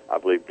 I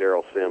believe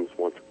Daryl Sims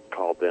once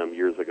called them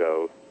years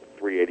ago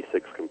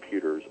 386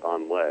 computers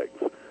on legs.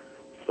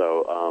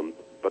 So,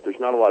 but there's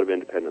not a lot of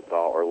independent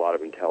thought or a lot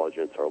of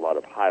intelligence or a lot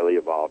of highly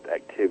evolved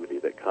activity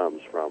that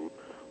comes from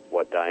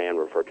what Diane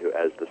referred to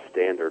as the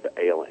standard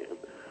alien.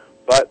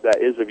 But that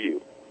is a view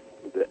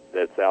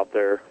that's out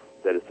there,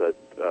 that it's a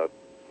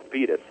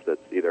fetus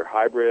that's either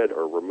hybrid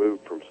or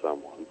removed from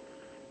someone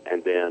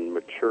and then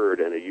matured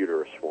in a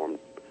uterus formed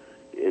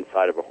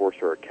inside of a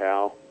horse or a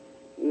cow.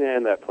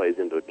 And that plays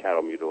into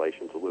cattle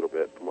mutilations a little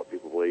bit from what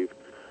people believe.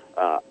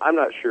 I'm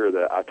not sure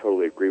that I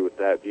totally agree with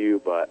that view,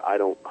 but I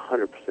don't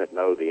 100%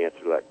 know the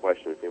answer to that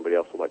question. If anybody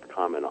else would like to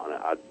comment on it,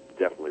 I'd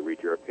definitely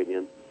read your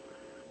opinion.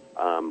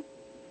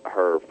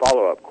 Her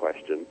follow-up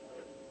question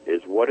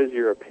is, what is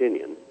your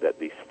opinion that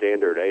the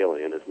standard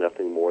alien is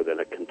nothing more than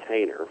a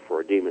container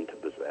for a demon to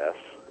possess?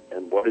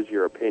 And what is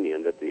your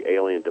opinion that the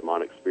alien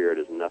demonic spirit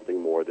is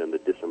nothing more than the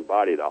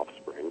disembodied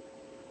offspring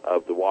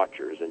of the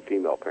Watchers and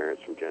female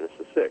parents from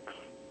Genesis 6?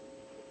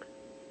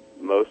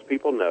 Most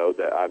people know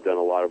that I've done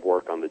a lot of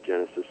work on the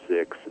Genesis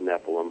 6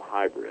 Nephilim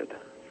hybrid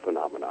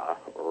phenomena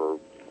or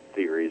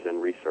theories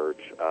and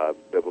research,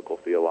 biblical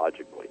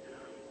theologically.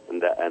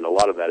 And a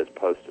lot of that is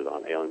posted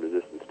on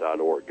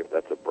alienresistance.org if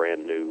that's a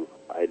brand new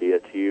idea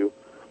to you.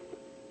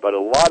 But a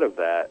lot of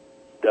that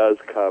does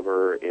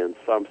cover, in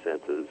some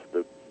senses,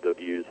 the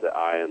views that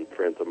I and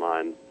friends of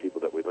mine,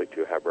 people that we'd like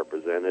to have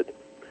represented.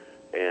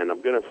 And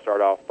I'm going to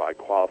start off by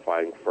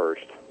qualifying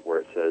first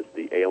where it says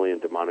the alien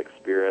demonic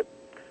spirit.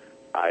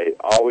 I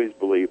always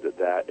believe that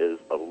that is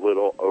a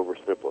little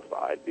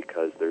oversimplified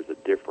because there's a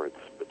difference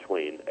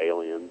between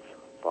aliens,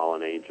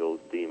 fallen angels,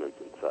 demons,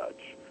 and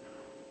such.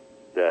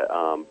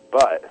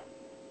 But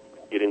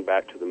getting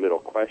back to the middle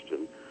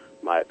question,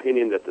 my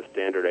opinion that the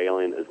standard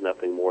alien is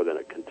nothing more than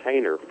a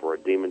container for a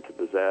demon to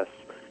possess,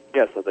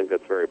 yes, I think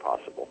that's very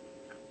possible.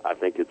 I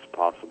think it's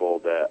possible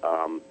that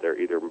they're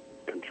either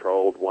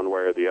controlled one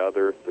way or the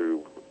other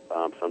through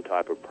some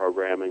type of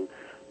programming,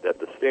 that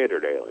the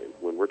standard alien,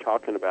 when we're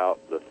talking about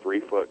the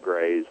 3-foot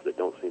grays that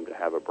don't seem to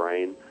have a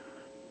brain,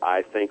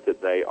 I think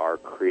that they are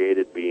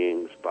created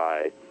beings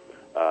by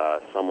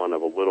someone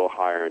of a little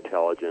higher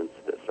intelligence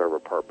that serve a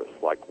purpose,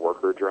 like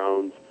worker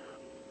drones,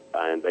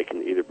 and they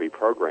can either be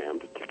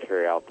programmed to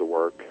carry out the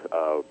work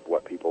of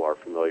what people are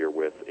familiar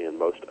with in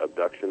most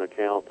abduction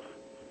accounts,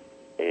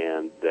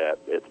 and that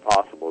it's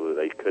possible that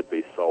they could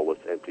be soulless,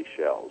 empty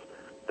shells.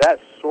 That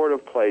sort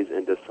of plays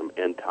into some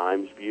end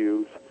times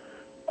views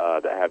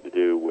that have to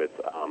do with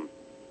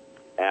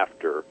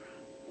after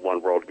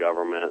one world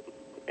government,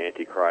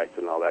 Antichrist,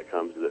 and all that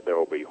comes, that there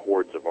will be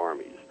hordes of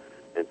armies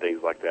and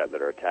things like that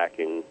that are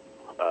attacking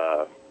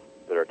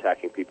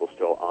people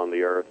still on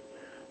the earth.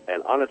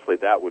 And honestly,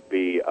 that would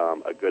be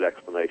a good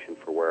explanation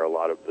for where a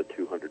lot of the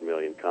 200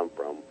 million come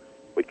from.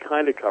 We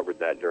kind of covered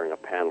that during a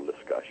panel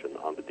discussion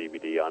on the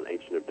DVD on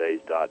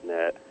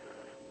ancientofdays.net,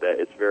 that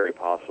it's very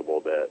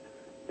possible that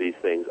these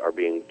things are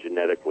being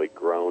genetically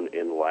grown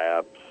in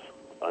labs,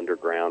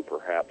 underground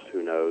perhaps,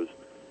 who knows.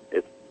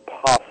 It's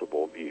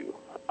possible view.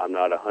 I'm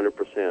not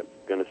 100%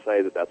 going to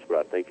say that that's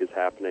what I think is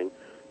happening,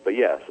 but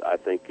yes, I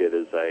think it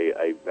is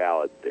a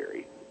valid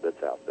theory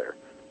that's out there.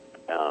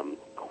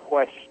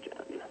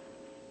 Question.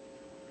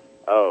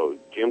 Oh,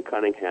 Jim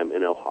Cunningham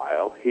in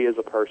Ohio. He is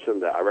a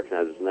person that I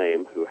recognize his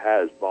name who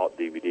has bought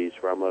DVDs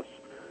from us.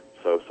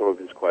 So some of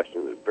his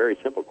questions, very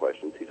simple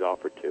questions he's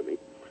offered to me,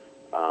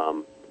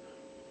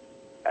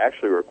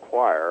 actually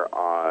require,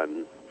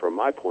 from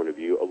my point of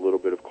view, a little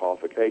bit of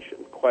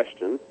qualification.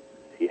 Question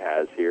he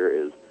has here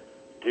is,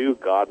 do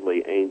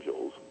godly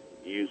angels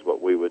use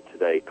what we would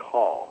today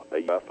call a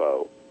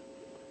UFO?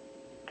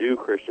 Do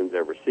Christians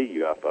ever see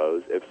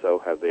UFOs? If so,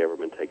 have they ever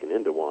been taken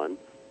into one?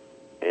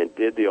 And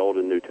did the Old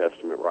and New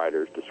Testament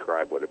writers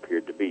describe what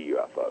appeared to be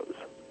UFOs?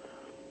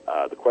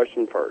 The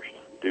question first,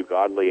 do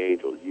godly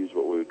angels use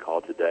what we would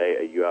call today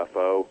a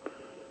UFO?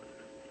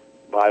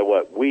 By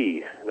what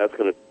we, and that's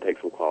going to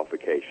take some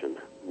qualification,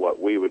 what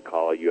we would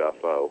call a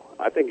UFO.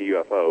 I think a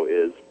UFO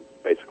is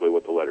basically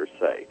what the letters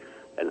say,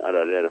 an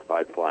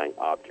unidentified flying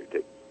object.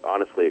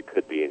 Honestly, it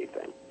could be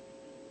anything.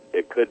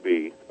 It could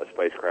be a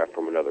spacecraft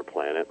from another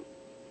planet.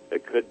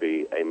 It could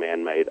be a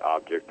man-made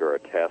object or a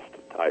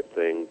test-type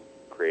thing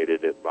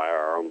created by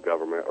our own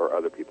government or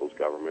other people's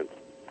governments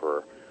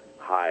for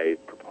high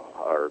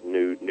or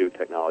new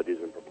technologies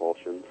and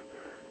propulsions.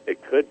 It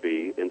could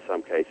be, in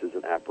some cases,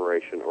 an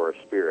apparition or a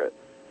spirit.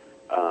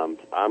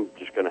 I'm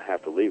just going to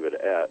have to leave it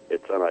at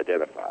it's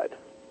unidentified.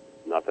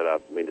 Not that I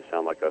mean to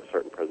sound like a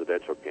certain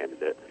presidential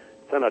candidate.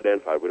 It's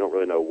unidentified. We don't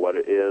really know what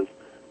it is.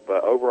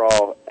 But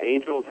overall,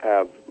 angels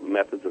have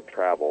methods of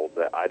travel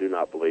that I do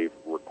not believe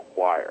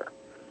require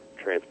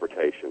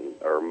transportation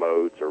or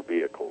modes or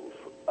vehicles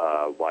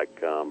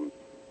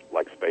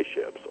like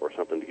spaceships or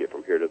something to get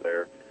from here to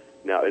there.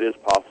 Now, it is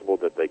possible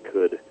that they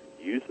could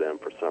use them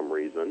for some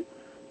reason,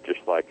 just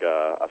like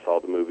I saw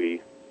the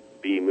movie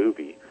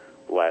B-Movie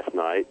last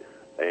night,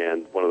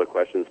 and one of the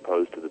questions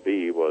posed to the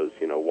bee was,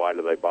 why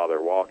do they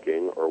bother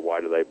walking, or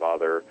why do they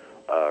bother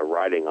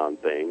riding on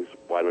things?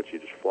 Why don't you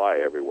just fly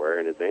everywhere?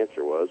 And his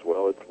answer was,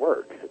 well, it's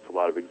work. It's a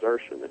lot of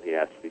exertion. And he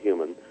asked the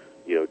human,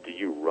 do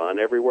you run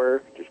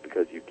everywhere just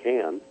because you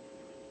can?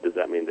 Does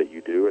that mean that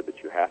you do or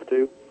that you have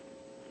to?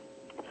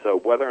 So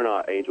whether or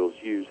not angels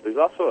use, there's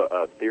also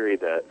a theory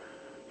that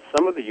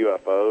some of the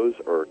UFOs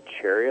or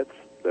chariots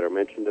that are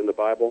mentioned in the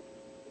Bible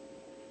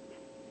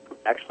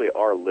actually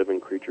are living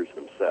creatures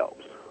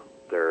themselves.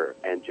 They're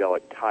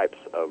angelic types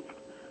of,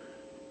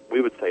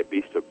 we would say,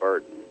 beast of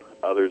burden.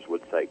 Others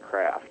would say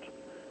craft.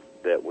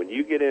 That when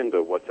you get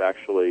into what's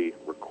actually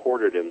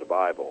recorded in the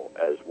Bible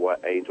as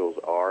what angels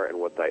are and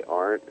what they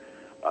aren't,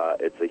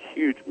 it's a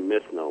huge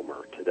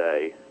misnomer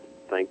today,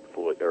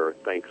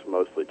 thanks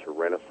mostly to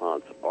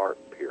Renaissance art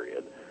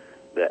period,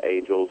 that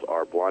angels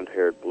are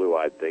blonde-haired,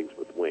 blue-eyed things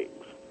with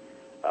wings.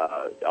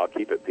 I'll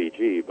keep it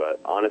PG, but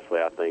honestly,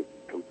 I think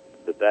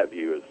that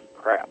view is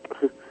crap.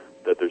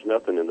 That there's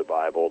nothing in the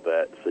Bible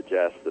that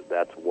suggests that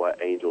that's what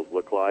angels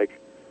look like.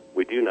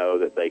 We do know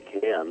that they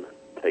can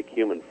take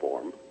human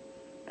form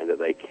and that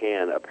they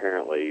can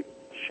apparently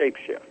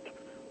shapeshift,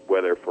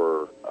 whether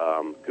for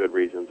good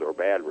reasons or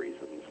bad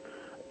reasons.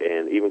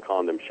 And even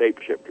calling them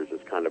shapeshifters is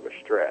kind of a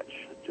stretch,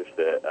 just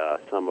that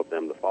some of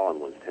them, the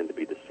fallen ones, tend to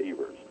be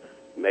deceivers.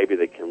 Maybe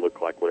they can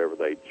look like whatever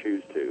they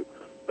choose to,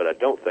 but I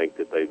don't think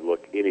that they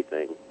look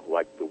anything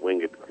like the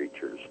winged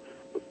creatures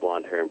with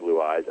blonde hair and blue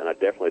eyes, and I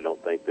definitely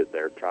don't think that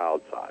they're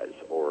child size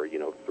or,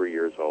 3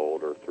 years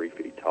old or 3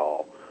 feet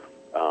tall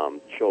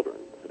children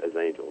as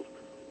angels.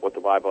 What the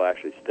Bible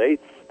actually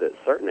states that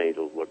certain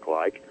angels look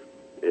like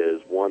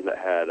is one that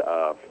had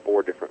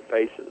 4 different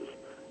faces.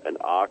 An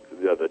ox,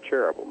 the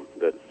cherubim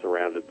that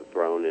surrounded the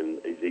throne in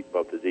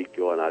both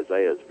Ezekiel and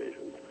Isaiah's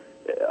visions.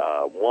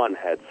 One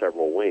had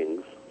several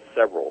wings,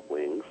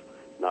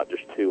 not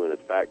just 2 in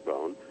its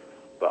backbone,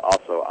 but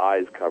also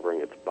eyes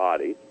covering its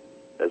body,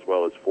 as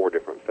well as 4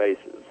 different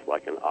faces,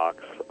 like an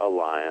ox, a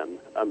lion,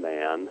 a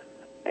man,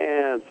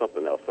 and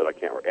something else that I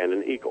can't remember, and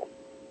an eagle.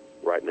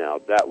 Right now,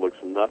 that looks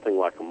nothing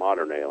like a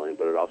modern alien,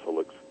 but it also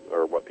looks,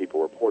 or what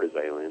people report as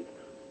aliens,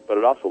 but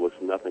it also looks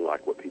nothing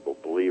like what people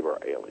believe are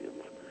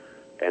aliens.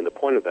 And the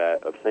point of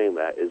saying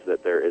that is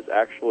that there is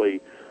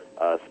actually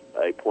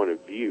a point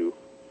of view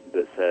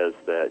that says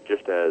that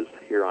just as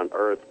here on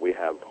Earth we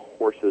have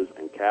horses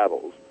and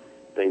cattle,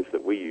 things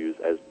that we use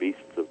as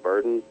beasts of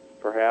burden,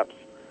 perhaps,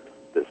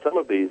 that some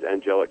of these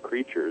angelic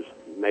creatures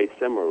may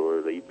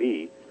similarly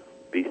be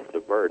beasts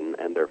of burden,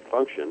 and their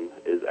function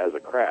is as a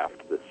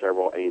craft that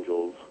several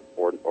angels,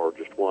 or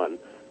just one,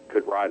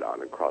 could ride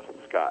on and cross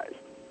the skies.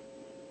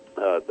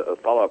 The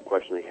follow-up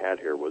question he had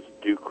here was,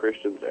 do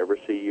Christians ever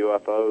see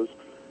UFOs?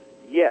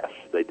 Yes,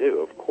 they do,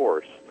 of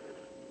course.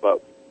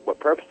 But what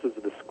purposes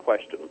this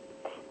question,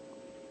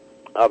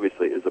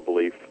 obviously, is a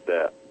belief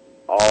that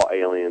all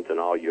aliens and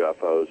all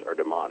UFOs are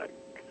demonic.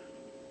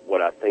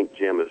 What I think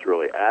Jim is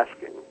really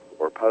asking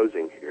or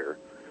posing here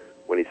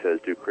when he says,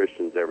 do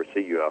Christians ever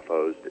see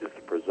UFOs, is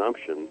the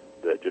presumption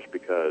that just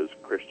because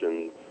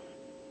Christians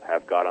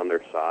have God on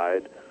their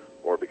side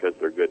or because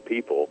they're good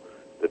people,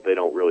 that they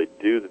don't really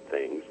do the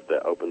things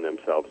that open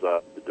themselves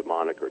up to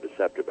demonic or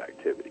deceptive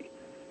activity.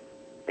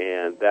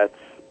 And that's,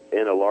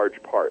 in a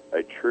large part,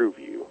 a true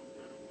view.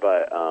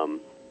 But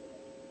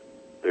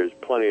there's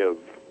plenty of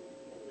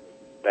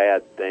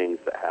bad things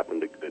that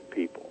happen to good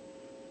people.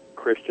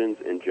 Christians,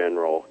 in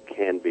general,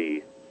 can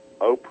be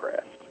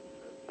oppressed.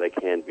 They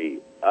can be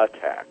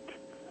attacked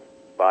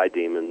by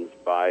demons,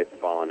 by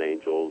fallen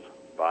angels,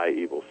 by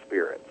evil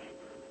spirits.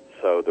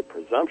 So the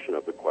presumption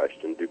of the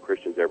question, do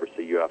Christians ever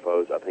see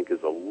UFOs, I think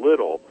is a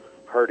little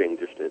hurting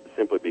just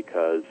simply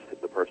because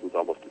the person's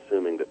almost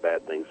assuming that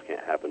bad things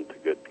can't happen to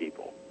good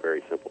people.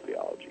 Very simple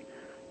theology.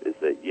 Is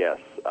that yes,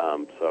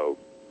 so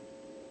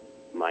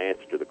my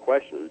answer to the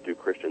question is, do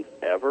Christians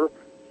ever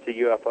see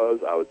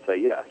UFOs? I would say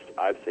yes.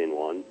 I've seen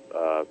one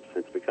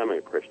since becoming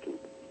a Christian.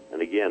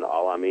 And again,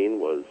 all I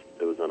mean was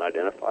it was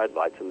unidentified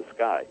lights in the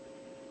sky.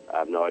 I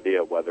have no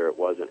idea whether it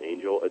was an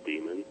angel, a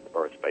demon,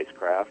 or a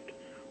spacecraft,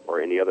 or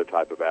any other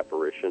type of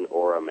apparition,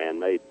 or a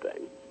man-made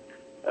thing.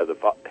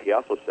 He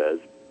also says,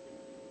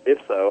 if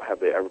so, have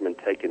they ever been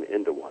taken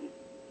into one?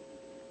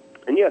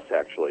 And yes,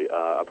 actually,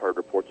 I've heard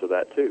reports of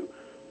that too,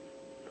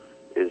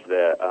 is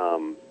that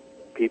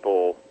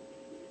people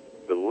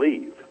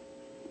believe,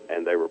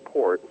 and they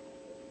report,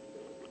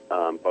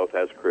 both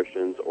as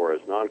Christians or as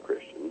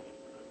non-Christians,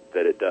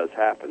 that it does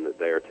happen, that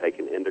they are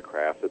taken into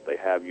craft, that they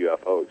have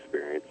UFO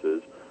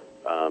experiences,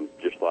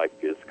 just like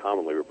is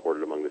commonly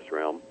reported among this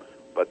realm.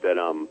 But that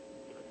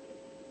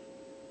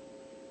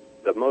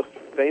the most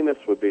famous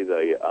would be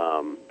the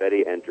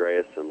Betty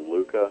Andreas and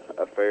Luca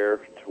affair,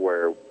 to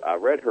where I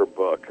read her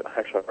book.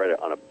 Actually, I read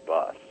it on a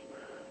bus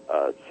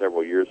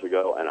several years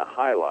ago, and I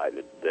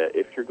highlighted that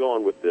if you're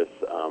going with this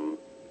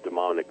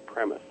demonic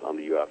premise on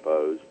the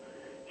UFOs,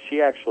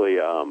 she actually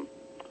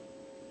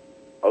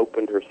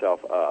opened herself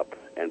up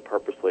and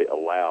purposely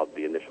allowed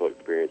the initial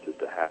experiences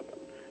to happen.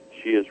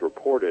 She is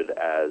reported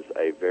as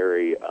a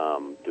very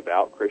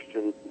devout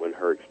Christian when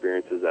her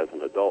experiences as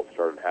an adult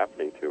started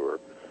happening to her.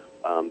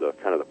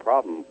 The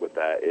problem with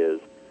that is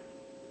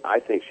I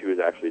think she was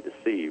actually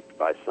deceived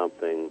by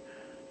something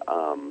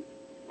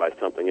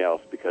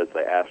else because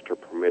they asked her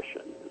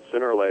permission.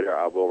 Sooner or later,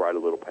 I will write a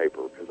little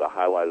paper because I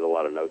highlighted a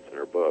lot of notes in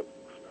her books,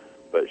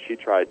 but she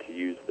tried to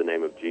use the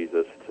name of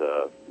Jesus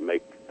to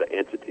make the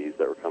entities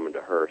that were coming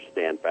to her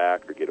stand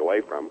back or get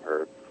away from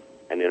her,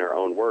 and in her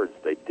own words,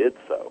 they did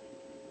so.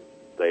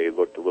 They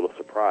looked a little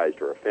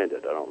surprised or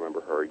offended. I don't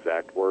remember her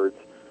exact words,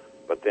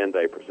 but then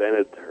they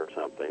presented to her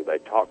something, they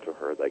talked to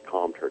her, they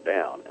calmed her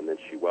down, and then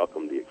she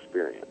welcomed the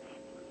experience.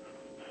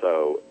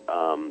 So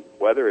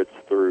whether it's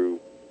through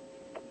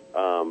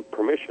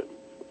permission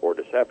or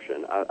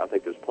deception, I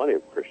think there's plenty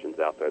of Christians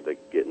out there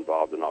that get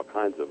involved in all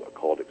kinds of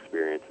occult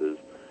experiences,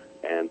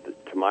 and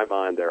to my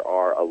mind, there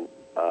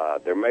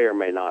may or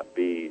may not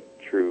be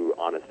true,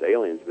 honest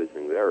aliens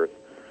visiting the earth,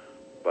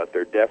 but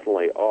there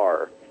definitely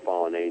are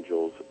fallen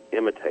angels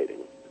imitating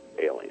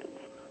aliens.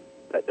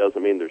 That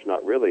doesn't mean there's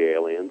not really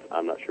aliens.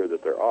 I'm not sure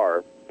that there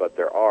are, but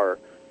there are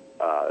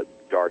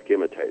dark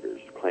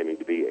imitators claiming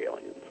to be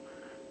aliens.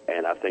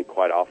 And I think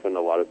quite often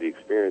a lot of the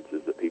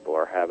experiences that people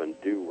are having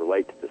do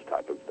relate to this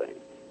type of thing.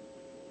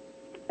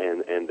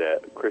 And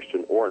that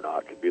Christian or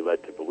not could be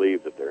led to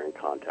believe that they're in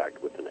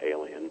contact with an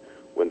alien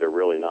when they're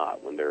really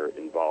not, when they're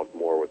involved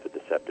more with a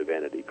deceptive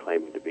entity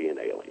claiming to be an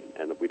alien.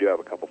 And we do have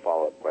a couple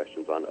follow-up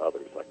questions on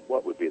others, like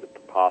what would be the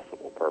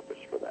possible purpose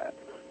for that?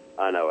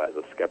 I know as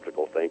a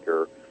skeptical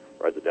thinker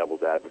or as a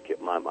devil's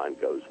advocate, my mind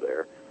goes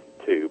there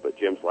too. But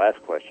Jim's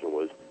last question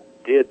was,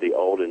 did the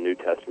Old and New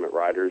Testament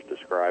writers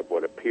describe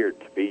what appeared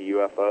to be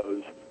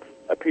UFOs?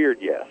 Appeared,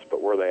 yes,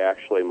 but were they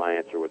actually? My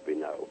answer would be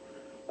no.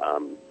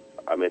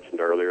 I mentioned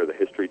earlier the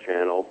History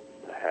Channel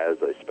has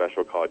a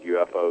special called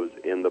UFOs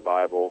in the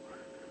Bible,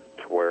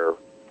 to where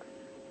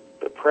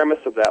the premise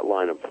of that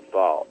line of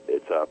thought,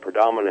 it's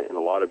predominant in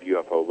a lot of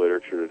UFO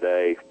literature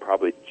today.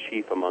 Probably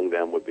chief among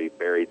them would be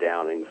Barry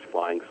Downing's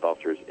Flying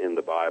Saucers in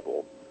the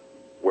Bible,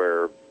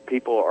 where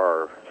people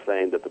are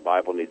saying that the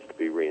Bible needs to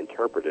be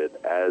reinterpreted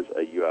as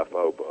a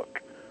UFO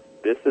book.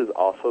 This is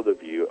also the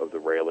view of the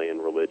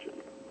Raelian religion.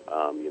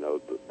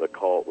 The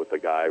cult with the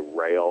guy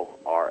Rael,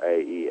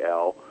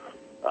 R-A-E-L,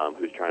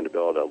 who's trying to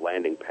build a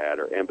landing pad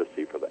or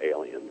embassy for the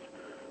aliens.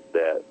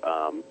 That,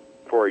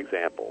 for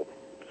example,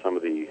 some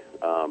of the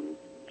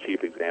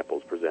chief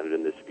examples presented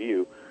in this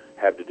view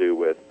have to do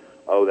with,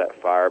 that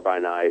fire by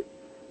night,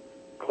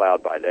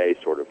 cloud by day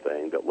sort of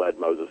thing that led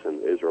Moses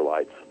and the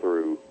Israelites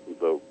through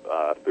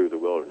the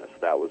wilderness.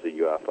 That was a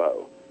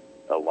UFO.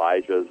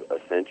 Elijah's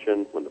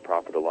ascension, when the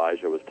prophet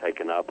Elijah was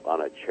taken up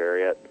on a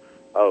chariot,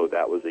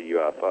 that was a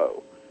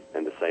UFO.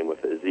 And the same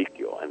with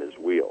Ezekiel and his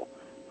wheel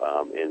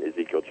in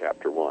Ezekiel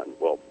chapter 1.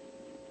 Well,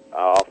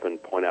 I often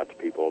point out to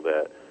people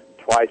that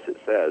twice it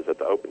says at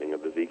the opening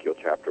of Ezekiel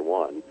chapter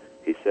 1,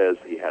 he says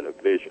he had a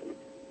vision,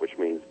 which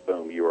means,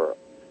 boom,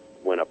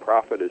 when a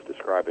prophet is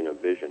describing a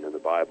vision in the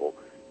Bible,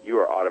 you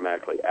are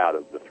automatically out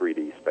of the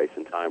 3D space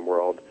and time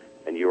world,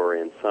 and you are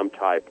in some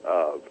type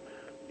of,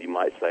 you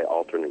might say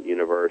alternate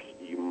universe,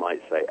 you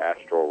might say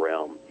astral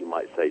realm, you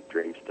might say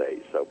dream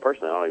state. So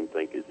personally, I don't even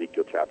think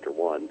Ezekiel chapter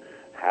 1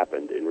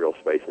 happened in real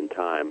space and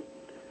time.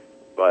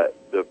 But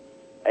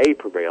a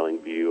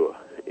prevailing view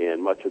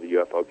in much of the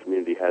UFO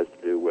community has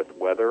to do with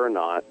whether or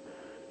not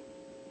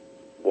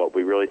what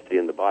we really see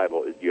in the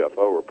Bible is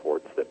UFO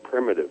reports that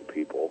primitive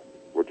people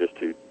were just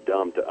too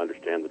dumb to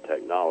understand the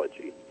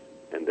technology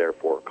and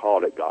therefore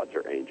called it gods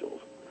or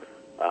angels.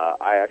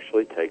 I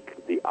actually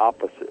take the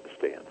opposite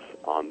stance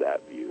on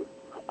that view.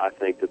 I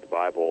think that the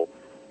Bible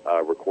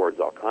records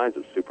all kinds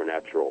of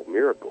supernatural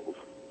miracles,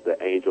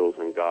 that angels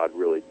and God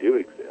really do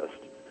exist,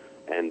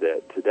 and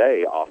that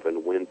today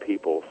often when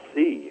people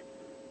see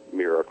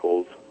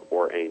miracles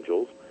or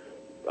angels,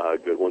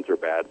 good ones or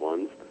bad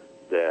ones,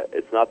 that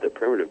it's not that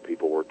primitive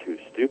people were too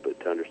stupid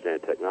to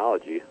understand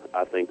technology.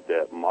 I think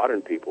that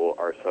modern people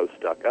are so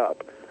stuck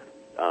up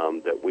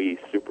that we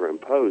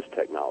superimpose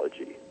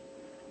technology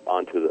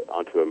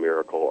onto a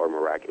miracle or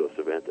miraculous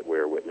event that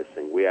we're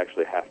witnessing. We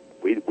actually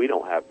we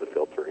don't have the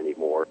filter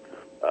anymore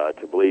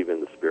to believe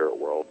in the spirit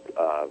world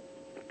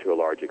to a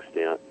large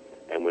extent.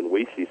 And when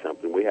we see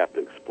something, we have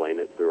to explain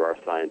it through our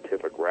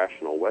scientific,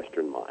 rational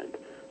Western mind.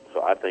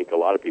 So I think a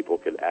lot of people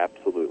could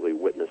absolutely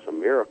witness a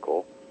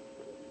miracle,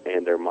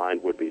 and their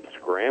mind would be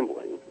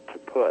scrambling to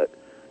put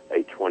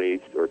a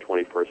 20th or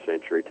 21st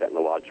century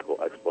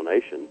technological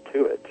explanation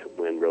to it,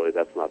 when really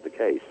that's not the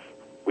case.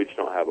 We just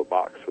don't have a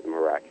box for the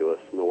miraculous,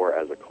 nor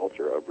as a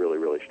culture of really,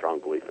 really strong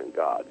belief in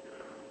God.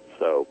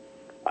 So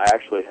I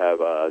actually have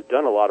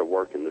done a lot of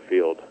work in the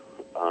field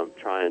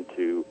trying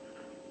to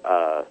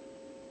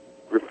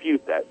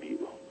refute that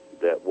view,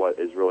 that what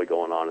is really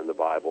going on in the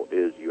Bible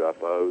is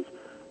UFOs.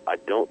 I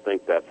don't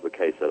think that's the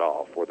case at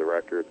all. For the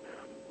record,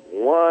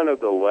 one of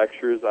the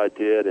lectures I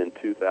did in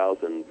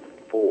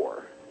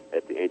 2004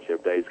 at the Ancient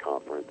of Days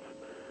conference,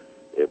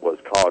 it was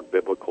called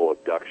Biblical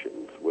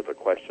Abductions, with a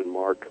question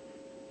mark,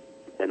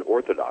 an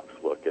orthodox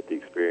look at the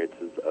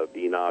experiences of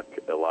Enoch,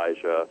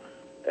 Elijah,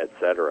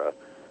 etc.,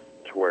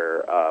 to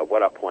where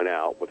what I point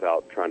out,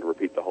 without trying to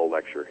repeat the whole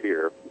lecture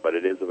here, but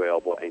it is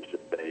available at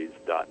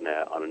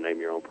ancientdays.net on a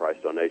name-your-own-price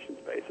donations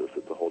basis.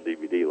 It's a whole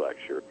DVD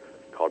lecture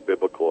called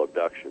Biblical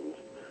Abductions,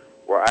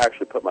 where I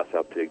actually put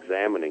myself to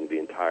examining the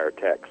entire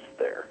text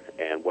there.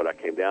 And what I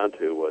came down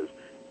to was,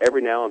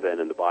 every now and then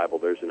in the Bible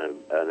there's an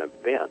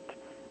event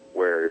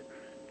where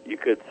you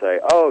could say,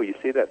 you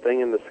see that thing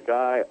in the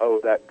sky?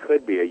 That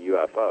could be a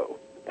UFO.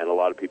 And a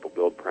lot of people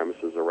build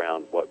premises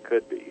around what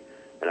could be.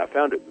 And I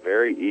found it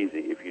very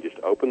easy if you just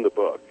open the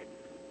book,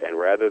 and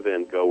rather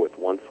than go with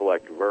one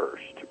select verse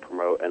to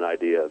promote an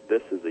idea,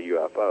 this is a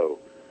UFO,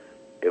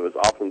 it was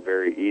often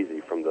very easy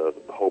from the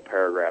whole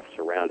paragraph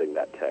surrounding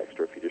that text,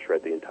 or if you just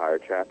read the entire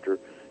chapter,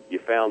 you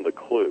found the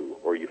clue,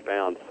 or you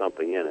found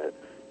something in it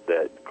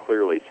that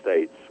clearly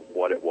states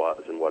what it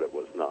was and what it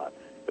was not.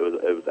 It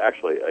was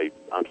actually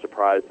I'm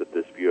surprised that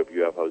this view of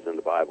UFOs in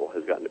the Bible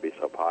has gotten to be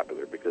so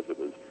popular, because it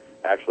was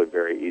actually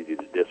very easy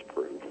to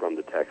disprove from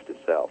the text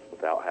itself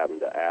without having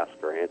to ask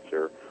or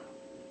answer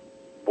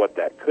what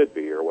that could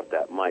be or what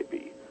that might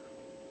be.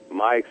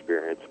 My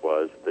experience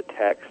was the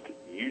text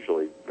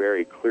usually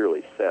very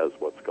clearly says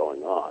what's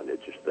going on.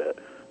 It's just that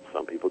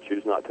some people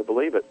choose not to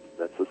believe it.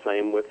 That's the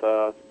same with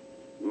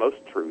most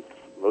truths,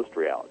 most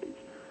realities.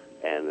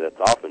 And that's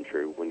often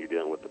true when you're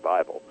dealing with the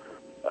Bible.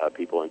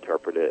 People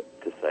interpret it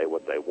to say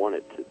what they want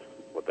it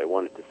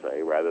to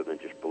say, rather than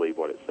just believe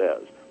what it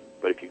says.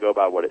 But if you go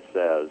by what it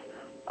says,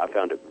 I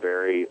found it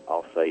very,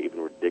 I'll say,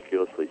 even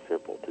ridiculously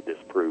simple to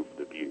disprove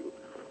the view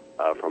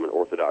from an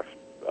Orthodox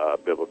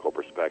biblical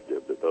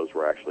perspective that those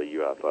were actually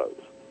UFOs.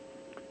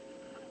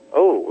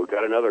 Oh, we've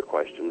got another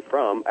question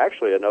from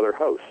actually another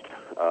host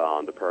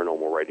on the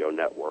Paranormal Radio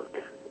Network,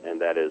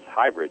 and that is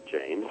Hybrid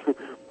James.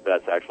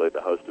 That's actually the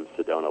host of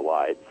Sedona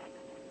Lights.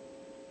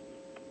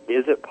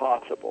 Is it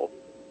possible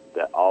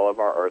that all of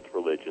our Earth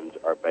religions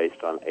are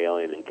based on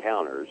alien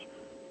encounters,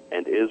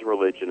 and is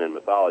religion and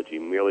mythology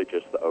merely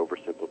just the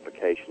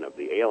oversimplification of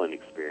the alien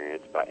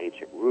experience by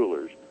ancient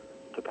rulers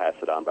to pass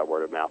it on by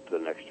word of mouth to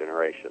the next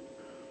generation?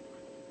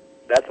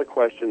 That's a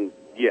question,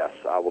 yes,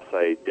 I will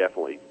say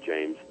definitely,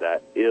 James,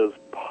 that is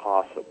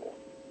possible,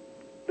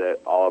 that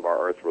all of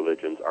our Earth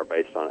religions are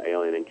based on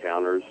alien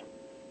encounters.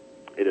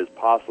 It is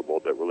possible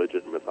that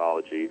religion and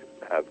mythology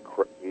have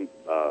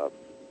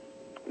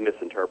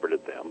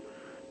misinterpreted them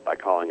by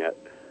calling it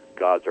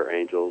gods or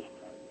angels,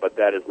 but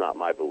that is not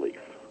my belief.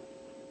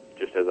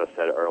 Just as I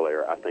said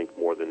earlier, I think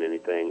more than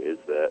anything is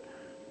that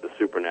the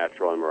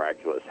supernatural and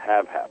miraculous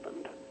have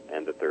happened,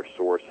 and that their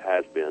source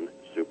has been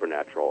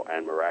supernatural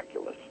and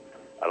miraculous.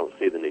 I don't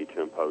see the need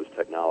to impose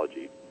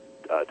technology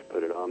to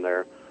put it on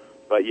there.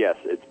 But yes,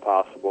 it's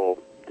possible.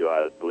 Do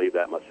I believe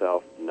that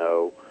myself?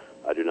 No,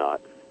 I do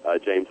not.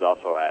 James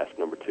also asked,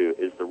 number 2,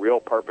 is the real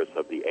purpose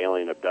of the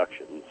alien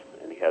abductions,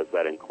 and he has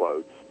that in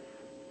quotes,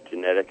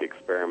 genetic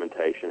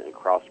experimentation and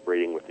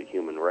crossbreeding with the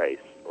human race,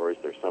 or is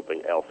there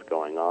something else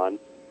going on?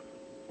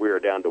 We are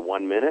down to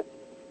 1 minute,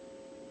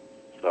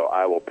 so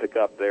I will pick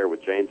up there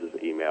with James's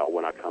email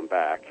when I come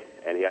back.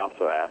 And he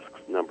also asks,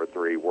 number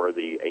 3, were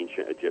the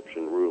ancient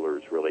Egyptian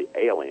rulers really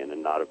alien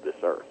and not of this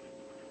earth?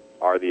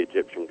 Are the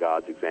Egyptian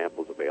gods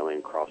examples of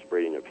alien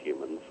crossbreeding of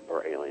humans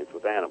or aliens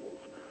with animals?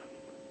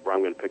 Where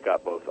I'm going to pick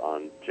up both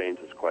on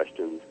James's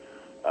questions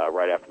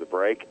right after the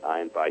break.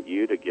 I invite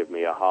you to give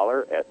me a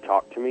holler at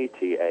TalkToMe,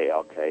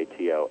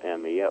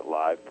 TalkTome, at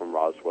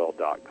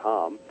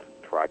livefromroswell.com,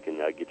 where I can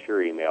get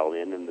your email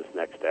in this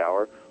next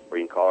hour, or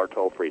you can call our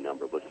toll-free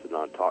number listed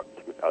on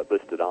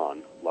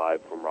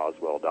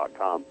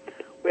livefromroswell.com.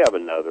 We have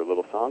another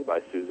little song by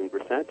Susan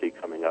Grisenti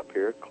coming up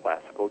here,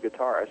 classical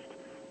guitarist,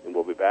 and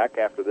we'll be back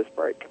after this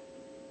break.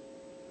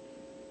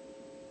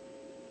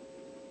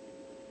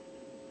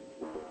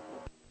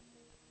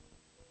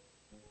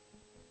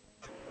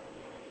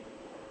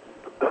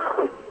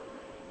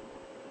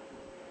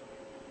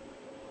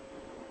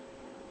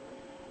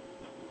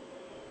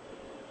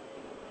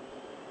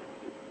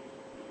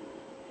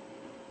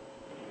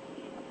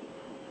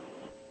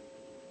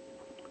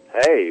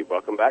 Hey,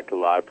 welcome back to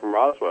Live from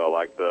Roswell.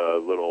 Like the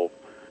little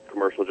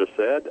commercial just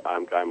said,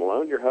 I'm Guy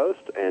Malone, your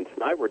host, and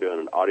tonight we're doing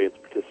an audience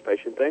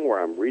participation thing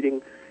where I'm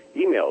reading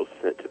emails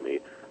sent to me.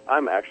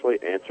 I'm actually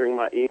answering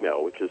my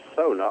email, which is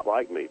so not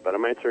like me, but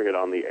I'm answering it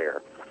on the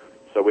air.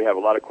 So we have a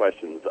lot of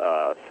questions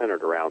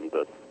centered around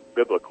the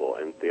biblical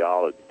and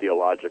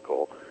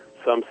theological,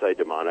 some say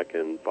demonic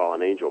and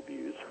fallen angel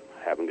views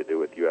having to do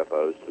with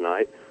UFOs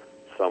tonight.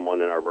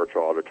 Someone in our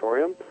virtual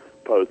auditorium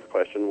posed the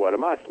question, what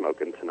am I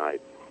smoking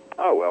tonight?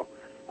 Oh, well,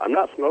 I'm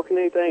not smoking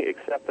anything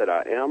except that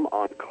I am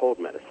on cold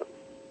medicine.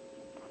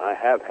 I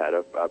have had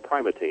a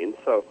Primatine,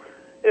 so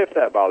if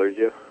that bothers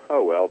you,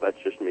 oh, well, that's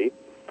just me.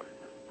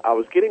 I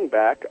was getting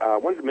back, I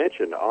wanted to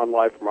mention on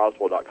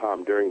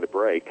livefromroswell.com during the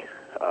break,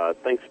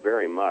 thanks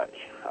very much.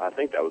 I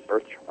think that was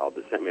Earthchild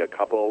that sent me a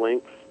couple of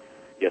links.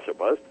 Yes, it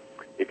was.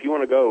 If you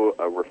want to go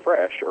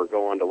refresh or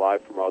go on to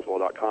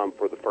livefromroswell.com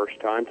for the first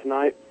time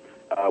tonight,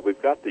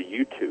 we've got the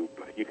YouTube.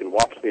 You can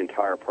watch the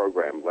entire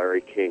program,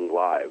 Larry King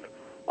Live,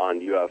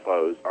 on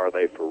UFOs, Are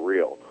They For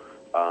Real?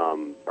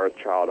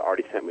 Earthchild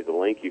already sent me the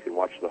link. You can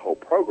watch the whole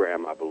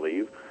program, I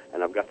believe,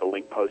 and I've got the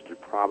link posted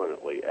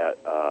prominently at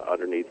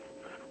underneath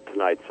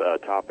tonight's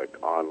topic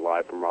on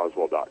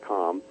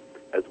livefromroswell.com,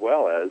 as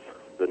well as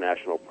the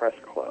National Press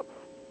Club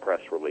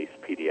press release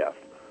PDF.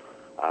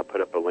 I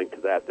put up a link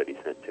to that he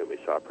sent to me,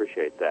 so I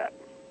appreciate that.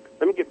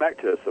 Let me get back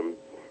to some,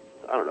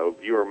 I don't know,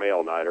 viewer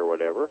mail night or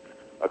whatever,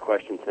 a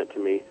question sent to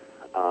me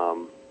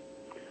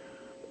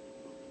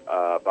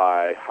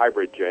by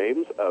Hybrid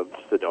James of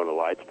Sedona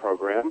Lights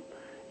program.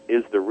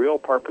 Is the real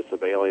purpose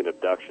of alien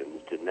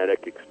abductions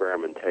genetic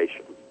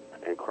experimentation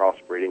and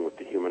crossbreeding with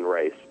the human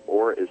race,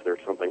 or is there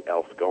something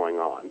else going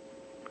on?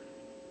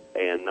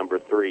 And number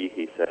 3,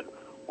 he said,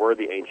 were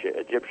the ancient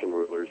Egyptian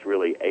rulers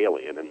really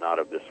alien and not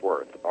of this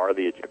earth? Are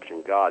the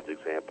Egyptian gods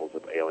examples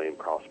of alien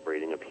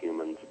crossbreeding of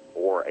humans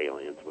or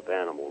aliens with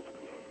animals?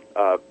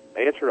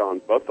 Answered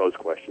on both those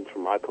questions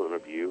from my point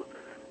of view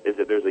is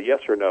that there's a yes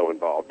or no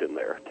involved in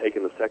there.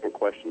 Taking the second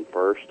question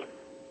first,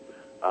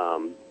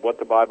 what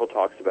the Bible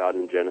talks about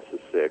in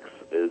Genesis 6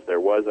 is there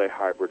was a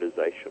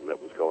hybridization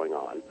that was going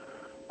on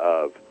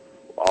of,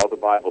 all the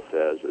Bible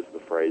says is the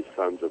phrase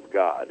sons of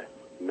God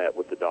met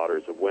with the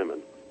daughters of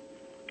women,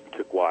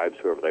 took wives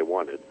whoever they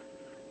wanted,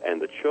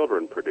 and the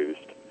children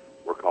produced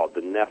were called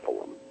the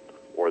Nephilim,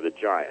 or the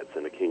giants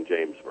in the King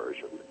James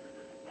Version.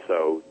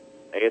 So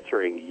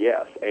answering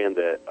yes, and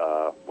that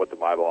what the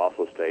Bible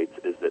also states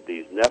is that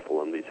these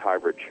Nephilim, these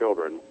hybrid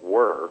children,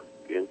 were,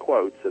 in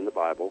quotes in the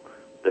Bible,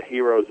 the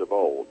heroes of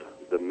old,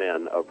 the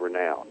men of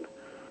renown.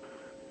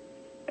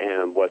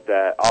 And what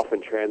that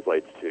often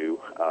translates to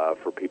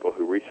for people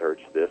who research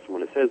this,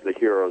 when it says the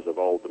heroes of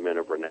old, the men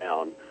of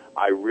renown,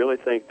 I really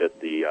think that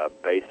the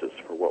basis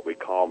for what we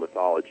call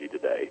mythology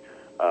today,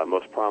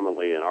 most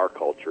prominently in our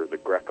culture, the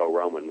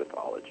Greco-Roman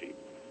mythology,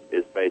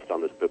 is based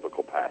on this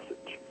biblical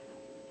passage.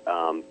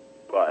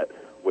 But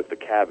with the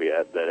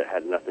caveat that it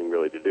had nothing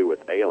really to do with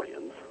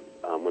aliens.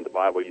 When the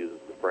Bible uses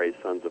the phrase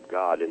sons of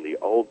God in the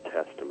Old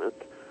Testament,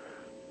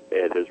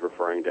 it is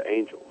referring to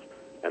angels.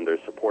 And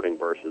there's supporting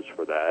verses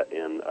for that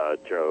in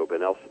Job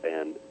and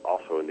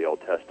also in the Old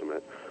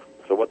Testament.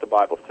 So what the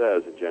Bible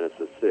says in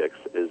Genesis 6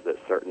 is that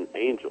certain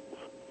angels,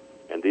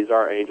 and these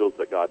are angels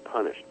that God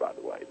punished, by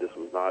the way. This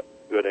was not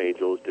good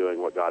angels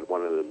doing what God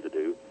wanted them to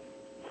do.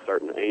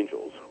 Certain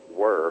angels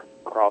were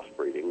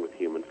crossbreeding with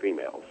human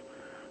females.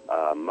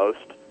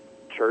 Most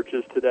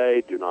churches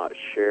today do not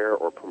share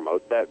or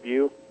promote that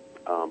view,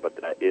 but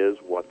that is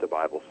what the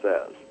Bible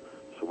says.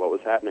 So what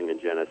was happening in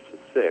Genesis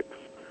 6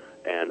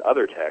 and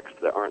other texts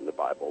that aren't in the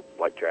Bible,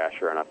 like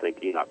Jasher, and I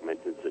think Enoch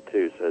mentions it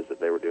too, says that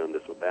they were doing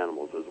this with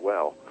animals as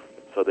well.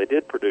 So they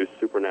did produce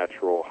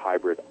supernatural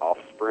hybrid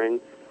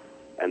offspring,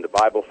 and the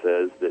Bible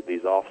says that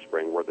these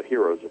offspring were the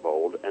heroes of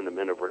old and the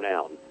men of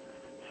renown.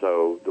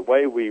 So the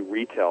way we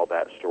retell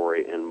that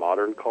story in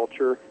modern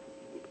culture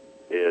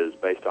is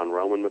based on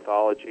Roman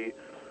mythology,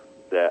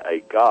 that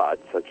a god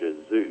such as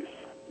Zeus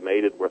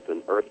mated with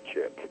an earth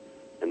chick,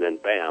 and then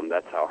bam,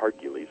 that's how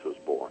Hercules was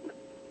born.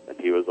 And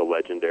he was a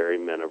legendary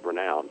man of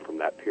renown from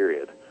that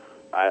period.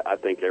 I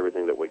think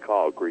everything that we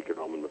call Greek and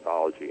Roman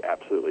mythology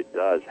absolutely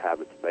does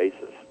have its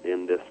basis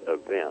in this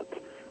event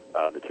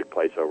that took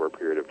place over a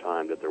period of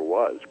time, that there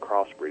was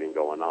crossbreeding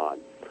going on.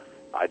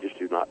 I just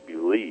do not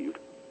believe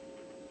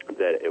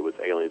that it was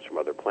aliens from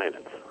other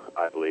planets.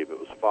 I believe it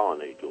was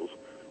fallen angels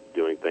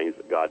doing things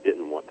that God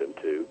didn't want them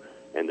to.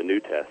 And the New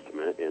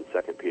Testament in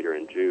 2 Peter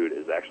and Jude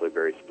is actually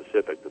very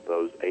specific that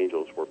those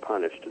angels were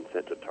punished and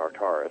sent to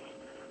Tartarus,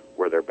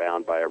 where they're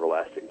bound by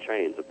everlasting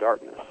chains of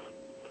darkness.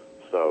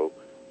 So,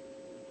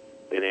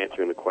 in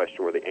answering the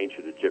question, were the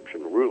ancient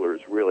Egyptian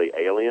rulers really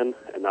alien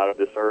and not of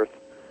this earth?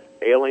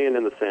 Alien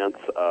in the sense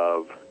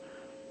of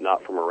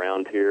not from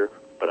around here,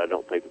 but I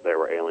don't think that they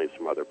were aliens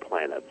from other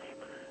planets.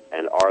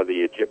 And are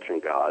the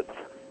Egyptian gods?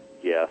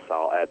 Yes,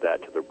 I'll add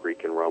that to the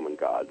Greek and Roman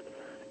gods.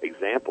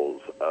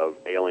 Examples of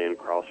alien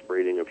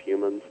crossbreeding of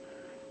humans,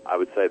 I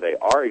would say they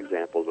are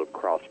examples of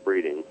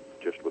crossbreeding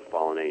just with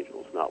fallen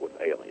angels, not with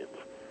aliens.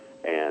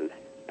 And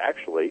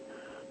actually,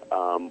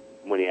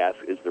 when he asks,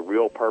 is the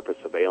real purpose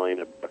of alien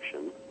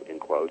abduction, in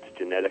quotes,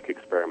 genetic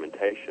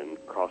experimentation,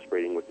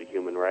 crossbreeding with the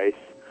human race,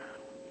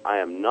 I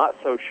am not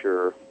so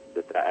sure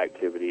that that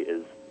activity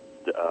is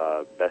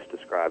best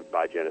described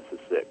by Genesis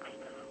 6.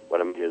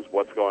 What I mean is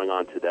what's going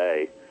on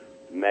today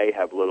may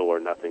have little or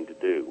nothing to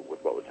do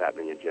with what was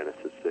happening in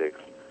Genesis 6.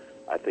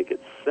 I think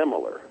it's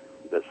similar,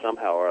 that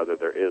somehow or other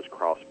there is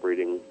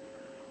crossbreeding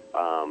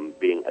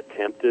being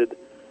attempted,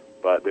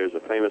 but there's a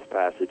famous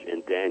passage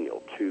in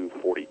Daniel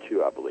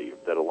 2:42, I believe,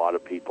 that a lot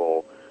of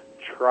people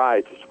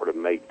try to sort of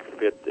make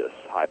fit this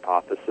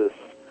hypothesis,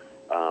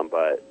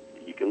 but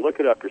you can look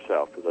it up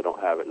yourself because I don't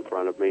have it in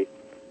front of me.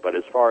 But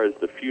as far as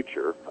the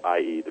future,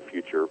 i.e. the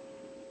future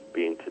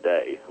being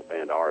today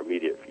and our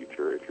immediate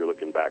future, if you're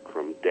looking back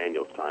from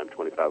Daniel's time,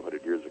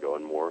 2,500 years ago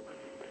and more,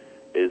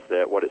 is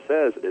that what it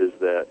says is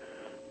that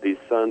these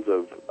sons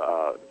of,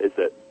 is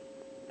that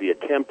the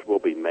attempt will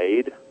be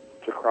made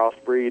to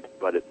crossbreed,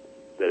 but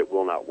that it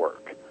will not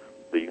work.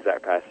 The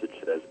exact passage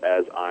says,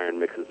 as iron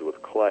mixes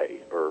with clay,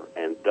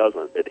 and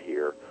doesn't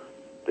adhere,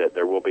 that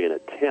there will be an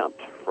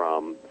attempt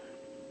from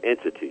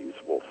entities,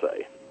 we'll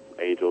say,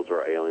 angels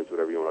or aliens,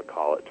 whatever you want to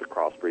call it, to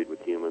crossbreed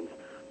with humans,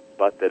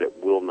 but that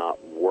it will not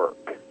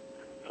work.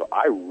 So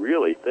I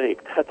really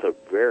think that's a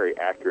very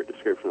accurate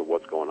description of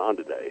what's going on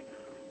today.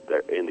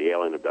 There, in the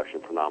alien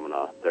abduction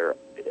phenomena, there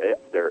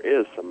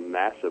is some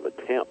massive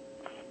attempts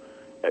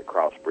at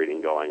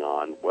crossbreeding going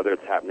on, whether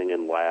it's happening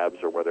in labs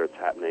or whether it's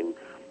happening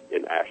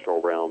in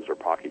astral realms or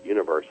pocket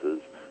universes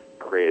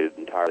created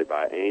entirely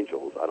by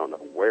angels. I don't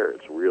know where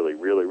it's really,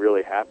 really,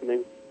 really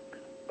happening,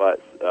 but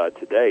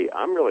today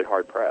I'm really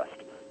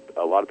hard-pressed.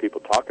 A lot of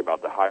people talk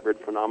about the hybrid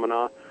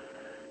phenomena,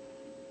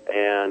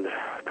 and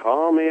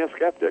call me a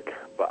skeptic,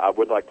 but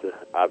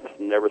I've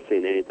never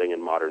seen anything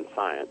in modern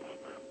science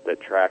that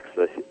tracks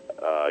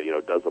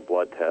does a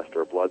blood test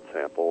or a blood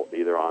sample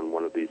either on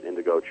one of these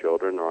indigo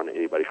children or on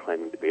anybody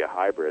claiming to be a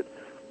hybrid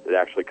that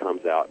actually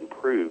comes out and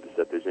proves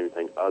that there's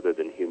anything other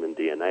than human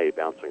DNA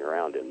bouncing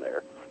around in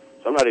there.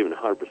 So I'm not even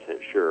 100%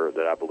 sure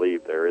that I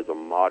believe there is a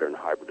modern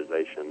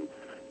hybridization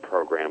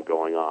program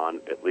going on.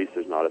 At least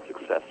there's not a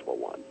successful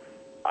one.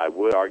 I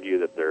would argue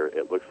that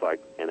it looks like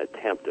an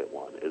attempt at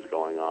one is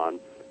going on,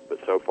 but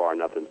so far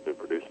nothing's been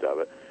produced of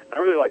it. And I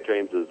really like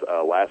James's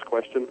last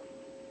question,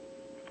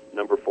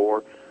 number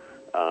 4,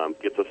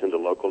 gets us into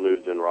local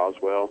news in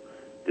Roswell.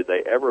 Did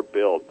they ever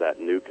build that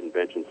new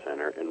convention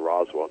center in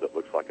Roswell that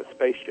looks like a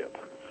spaceship?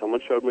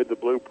 Someone showed me the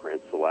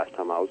blueprints the last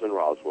time I was in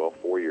Roswell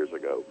 4 years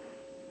ago.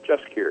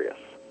 Just curious.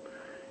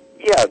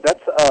 Yeah,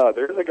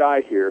 there's a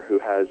guy here who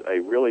has a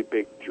really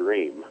big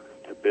dream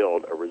to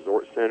build a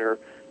resort center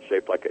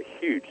shaped like a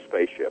huge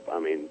spaceship. I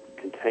mean,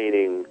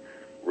 containing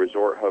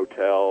resort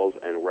hotels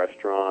and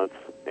restaurants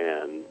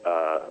and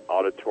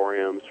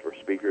auditoriums for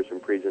speakers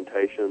and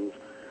presentations.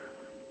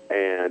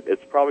 And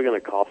it's probably going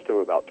to cost him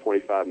about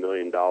 $25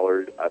 million.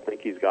 I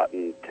think he's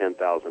gotten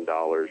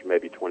 $10,000,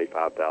 maybe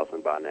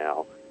 $25,000 by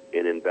now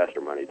in investor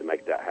money to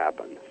make that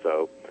happen.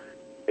 So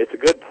it's a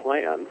good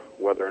plan.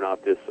 Whether or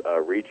not this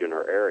region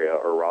or area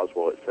or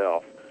Roswell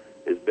itself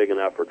is big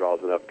enough or draws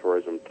enough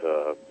tourism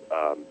to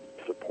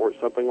support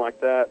something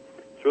like that,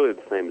 it's really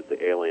the same as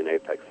the Alien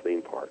Apex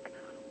theme park.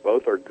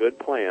 Both are good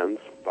plans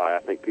by, I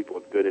think, people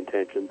with good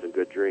intentions and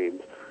good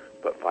dreams,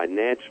 but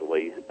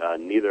financially,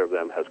 neither of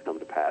them has come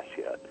to pass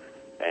yet.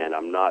 And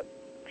I'm not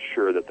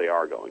sure that they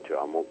are going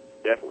to.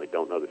 Definitely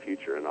don't know the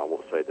future, and I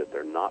won't say that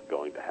they're not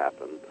going to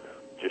happen.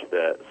 Just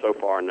that so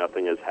far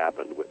nothing has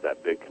happened with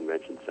that big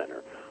convention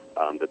center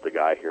that the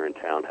guy here in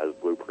town has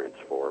blueprints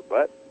for.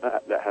 But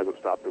that hasn't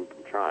stopped him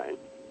from trying.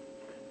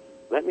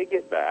 Let me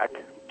get back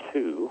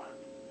to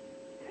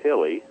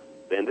Hilly.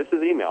 And this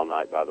is email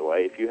night, by the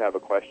way. If you have a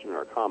question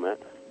or a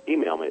comment,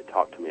 email me at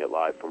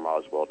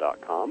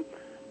talktomelive@roswell.com,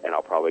 and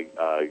I'll probably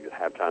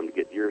have time to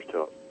get to yours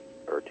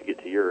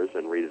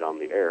and read it on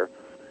the air.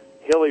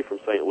 Hilly from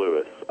St.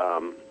 Louis.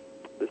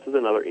 This is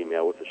another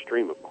email with a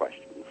stream of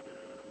questions.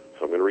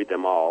 So I'm going to read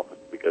them all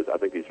because I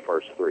think these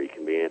first three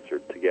can be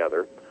answered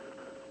together.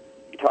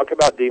 You talk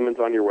about demons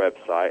on your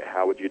website.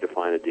 How would you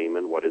define a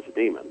demon? What is a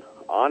demon?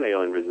 On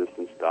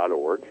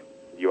alienresistance.org,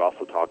 you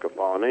also talk of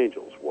fallen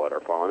angels. What are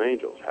fallen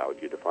angels? How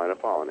would you define a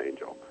fallen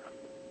angel?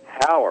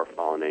 How are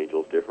fallen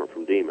angels different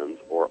from demons,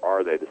 or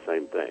are they the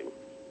same thing?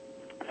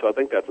 So I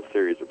think that's a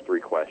series of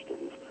three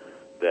questions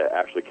that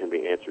actually can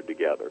be answered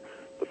together.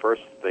 The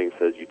first thing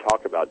says you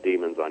talk about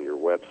demons on your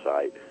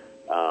website.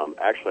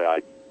 Actually,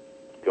 I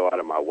go out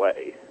of my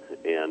way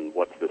in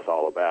What's This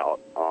All About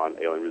on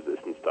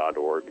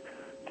alienresistance.org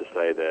to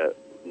say that,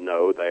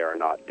 no, they are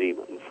not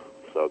demons.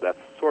 So that's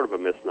sort of a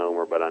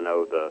misnomer, but I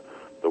know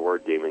the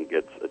word demon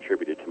gets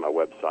attributed to my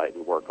website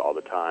and work all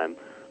the time,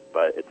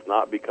 but it's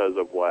not because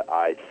of what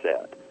I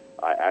said.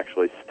 I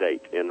actually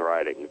state in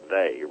writing,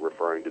 they,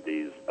 referring to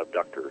these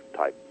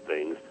abductor-type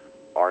things,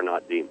 are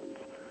not demons.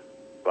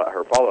 But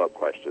her follow-up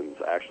questions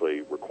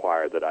actually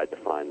require that I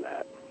define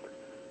that.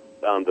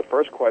 The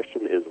first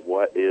question is,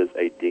 what is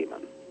a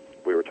demon?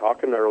 We were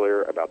talking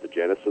earlier about the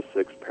Genesis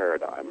 6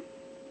 paradigm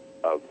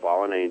of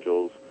fallen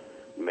angels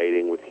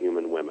mating with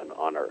human women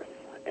on Earth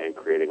and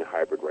creating a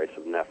hybrid race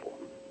of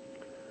Nephilim.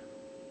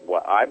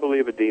 What I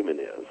believe a demon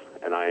is,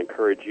 and I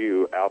encourage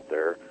you out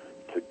there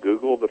to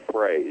Google the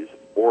phrase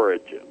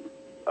origin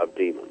of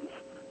demons,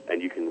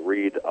 and you can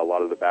read a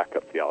lot of the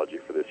backup theology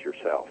for this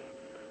yourself,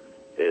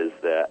 is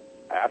that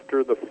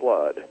after the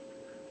flood,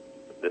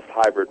 this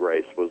hybrid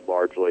race was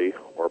largely,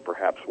 or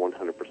perhaps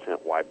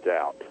 100% wiped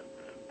out.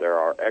 There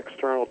are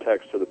external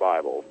texts to the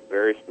Bible,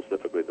 very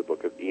specifically the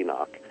book of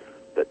Enoch,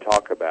 that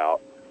talk about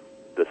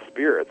the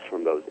spirits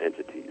from those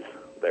entities.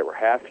 They were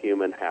half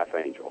human, half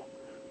angel.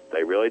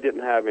 They really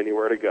didn't have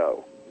anywhere to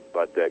go,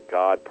 but that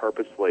God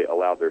purposely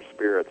allowed their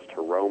spirits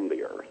to roam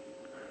the earth,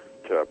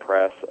 to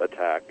oppress,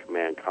 attack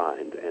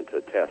mankind, and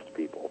to test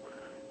people,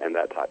 and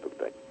that type of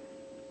thing.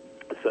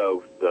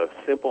 So the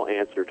simple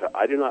answer to,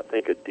 I do not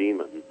think a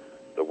demon,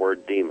 the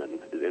word demon,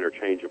 is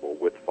interchangeable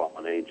with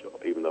fallen angel,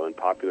 even though in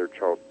popular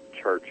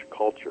church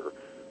culture,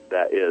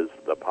 that is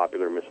the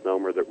popular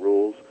misnomer that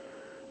rules.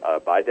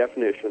 By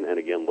definition, and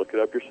again, look it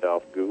up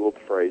yourself, Google the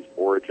phrase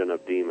origin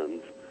of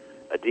demons.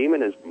 A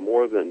demon is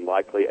more than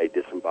likely a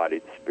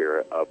disembodied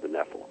spirit of the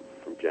Nephilim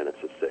from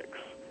Genesis 6.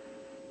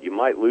 You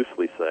might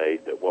loosely say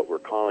that what we're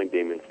calling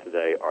demons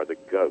today are the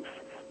ghosts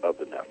of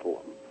the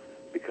Nephilim,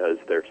 because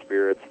they're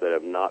spirits that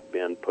have not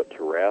been put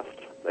to rest.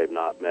 They've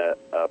not met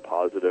a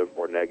positive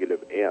or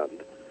negative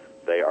end.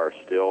 They are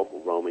still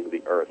roaming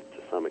the earth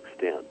to some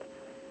extent.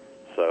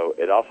 So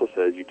it also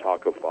says you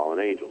talk of fallen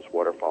angels.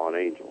 What are fallen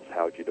angels?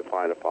 How would you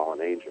define a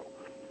fallen angel?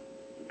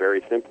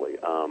 Very simply,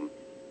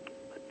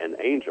 an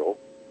angel,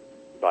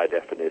 by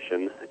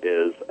definition,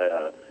 is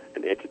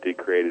an entity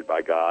created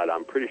by God,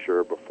 I'm pretty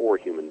sure, before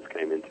humans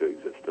came into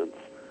existence.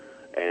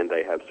 And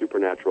they have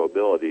supernatural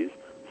abilities,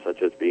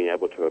 such as being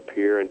able to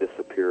appear and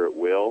disappear at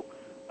will.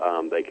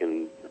 They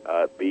can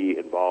be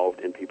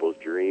involved in people's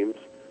dreams.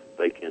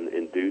 They can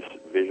induce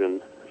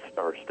vision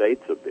or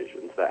states of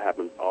visions. That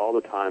happens all the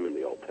time in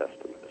the Old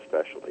Testament,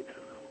 especially.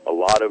 A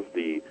lot of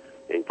the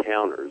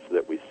encounters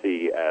that we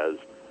see as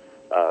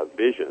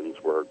visions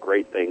where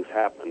great things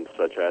happen,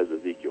 such as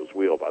Ezekiel's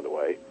wheel, by the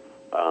way,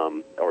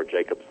 or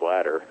Jacob's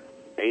ladder,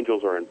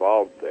 angels are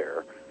involved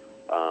there,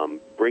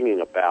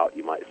 bringing about,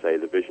 you might say,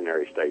 the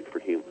visionary state for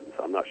humans.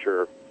 I'm not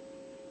sure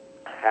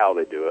how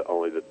they do it,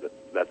 only that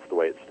that's the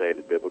way it's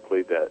stated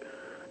biblically, that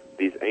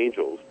these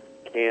angels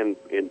can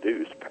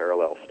induce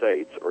parallel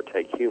states or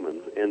take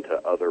humans into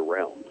other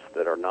realms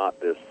that are not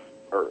this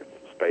earth,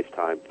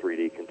 space-time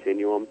 3D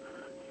continuum.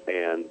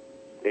 And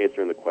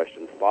answering the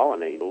question,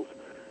 fallen angels,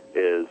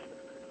 is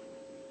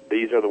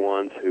these are the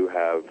ones who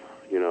have,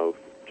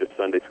 just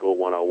Sunday School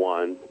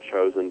 101,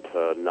 chosen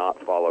to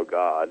not follow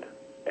God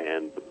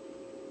And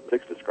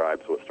 6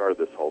 describes what started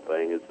this whole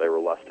thing is they were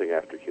lusting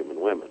after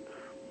human women.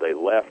 They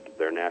left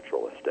their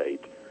natural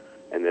estate,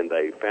 and then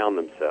they found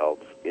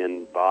themselves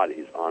in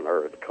bodies on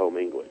earth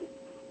commingling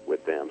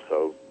with them.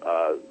 So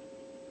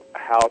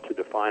how to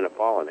define a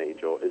fallen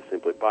angel is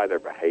simply by their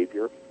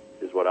behavior,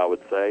 is what I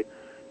would say,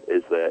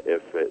 is that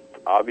if it's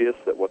obvious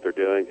that what they're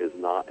doing is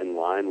not in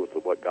line with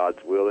what God's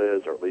will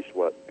is, or at least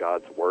what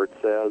God's Word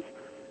says.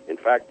 In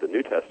fact, the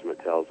New Testament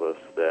tells us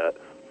that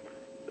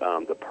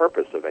the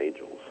purpose of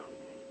angels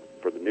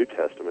for the New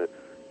Testament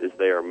is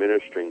they are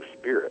ministering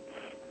spirits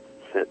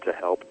sent to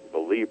help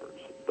believers,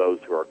 those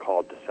who are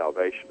called to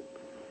salvation.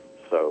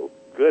 So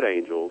good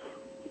angels,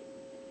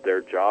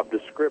 their job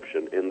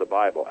description in the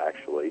Bible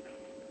actually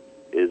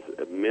is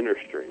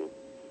ministering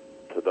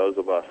to those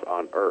of us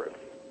on earth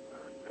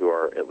who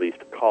are at least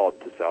called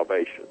to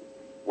salvation.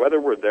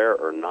 Whether we're there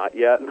or not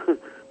yet,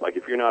 like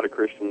if you're not a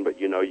Christian but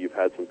you know you've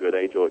had some good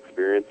angel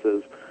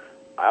experiences,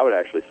 I would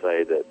actually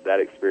say that that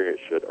experience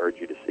should urge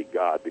you to seek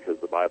God, because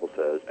the Bible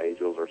says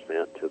angels are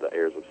sent to the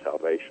heirs of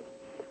salvation.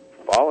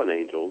 Fallen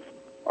angels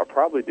are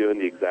probably doing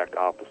the exact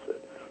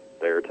opposite.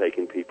 They are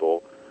taking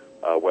people,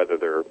 whether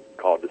they're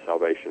called to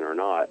salvation or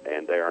not,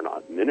 and they are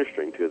not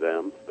ministering to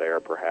them. They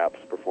are perhaps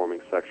performing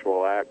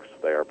sexual acts.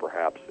 They are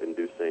perhaps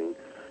inducing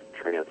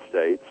trance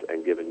states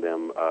and giving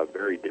them a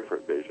very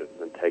different vision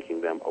and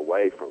taking them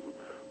away from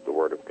the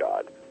Word of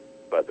God.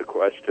 But the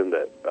question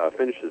that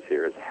finishes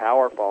here is,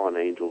 how are fallen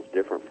angels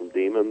different from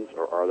demons,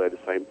 or are they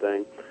the same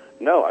thing?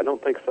 No, I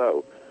don't think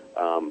so.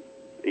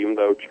 Even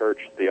though church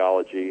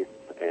theology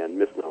and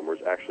misnomers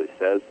actually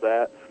says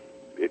that,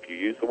 if you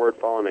use the word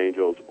fallen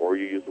angels or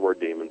you use the word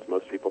demons,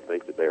 most people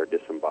think that they are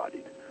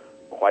disembodied.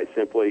 Quite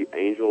simply,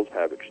 angels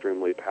have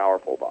extremely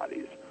powerful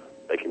bodies.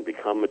 They can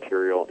become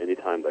material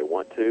anytime they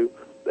want to.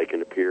 They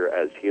can appear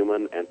as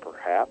human and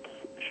perhaps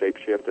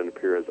shapeshift and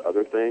appear as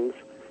other things.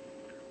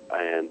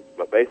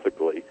 But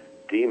basically,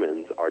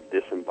 demons are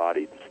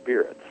disembodied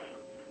spirits.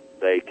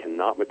 They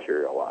cannot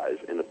materialize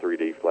in a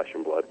 3D flesh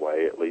and blood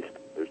way. At least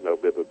there's no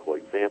biblical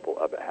example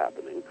of it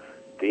happening.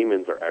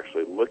 Demons are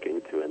actually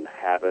looking to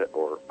inhabit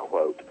or,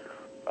 quote,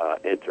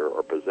 enter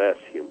or possess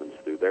humans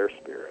through their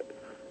spirit.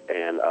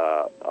 And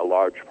a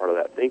large part of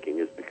that thinking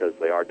is because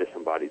they are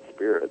disembodied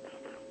spirits.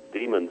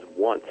 Demons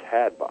once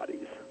had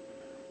bodies,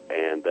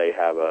 and they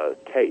have a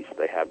taste.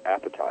 They have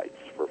appetites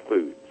for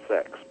food,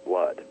 sex,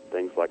 blood,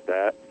 things like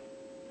that.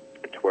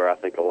 To where I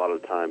think a lot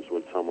of times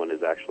when someone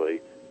is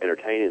actually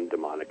entertaining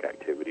demonic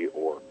activity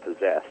or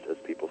possessed, as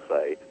people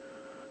say,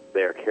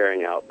 they are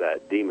carrying out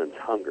that demon's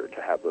hunger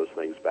to have those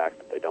things back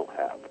that they don't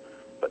have.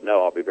 But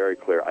no, I'll be very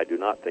clear, I do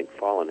not think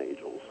fallen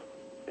angels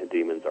and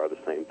demons are the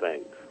same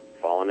thing.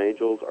 Fallen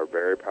angels are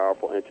very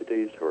powerful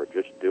entities who are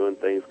just doing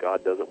things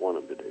God doesn't want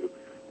them to do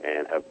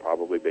and have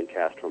probably been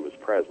cast from His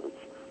presence.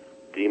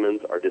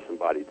 Demons are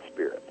disembodied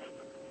spirits.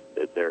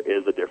 That there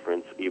is a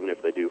difference, even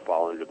if they do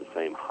fall under the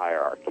same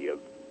hierarchy of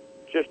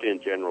just in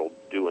general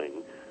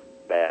doing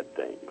bad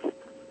things.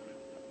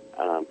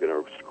 I'm going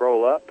to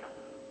scroll up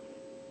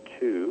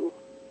to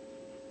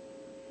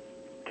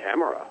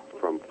Tamara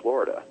from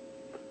Florida.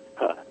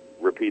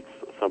 Repeats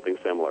something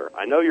similar.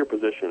 I know your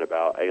position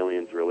about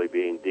aliens really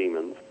being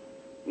demons.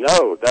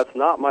 No, that's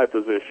not my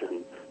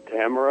position.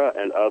 Tamara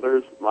and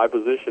others, my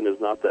position is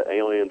not that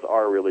aliens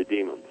are really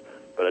demons,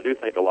 but I do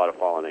think a lot of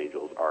fallen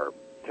angels are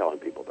telling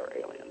people they're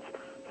aliens.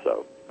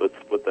 So let's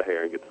split the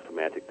hair and get the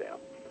semantic down.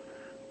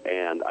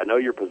 And I know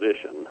your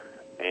position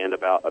and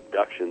about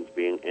abductions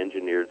being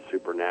engineered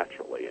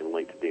supernaturally and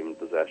linked to demon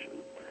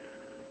possession.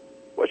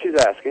 What she's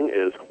asking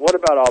is, what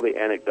about all the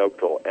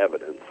anecdotal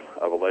evidence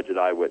of alleged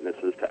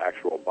eyewitnesses to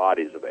actual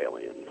bodies of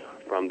aliens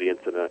from the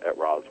incident at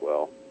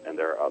Roswell, and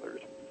there are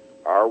others?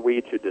 Are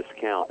we to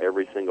discount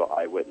every single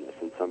eyewitness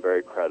and some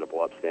very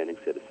credible, upstanding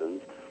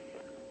citizens?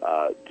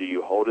 Do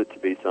you hold it to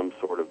be some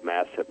sort of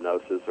mass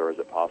hypnosis, or is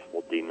it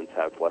possible demons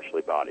have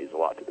fleshly bodies? A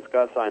lot to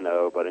discuss, I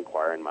know, but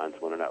inquiring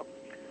minds want to know.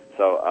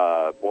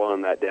 So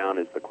boiling that down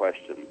is the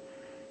question.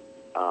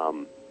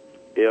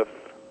 If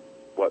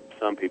what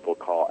some people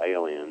call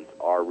aliens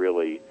are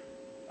really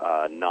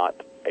not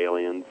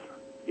aliens,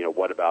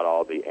 what about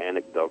all the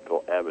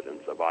anecdotal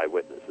evidence of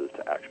eyewitnesses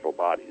to actual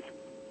bodies?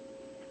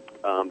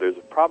 There's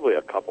probably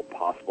a couple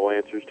possible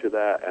answers to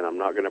that, and I'm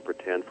not going to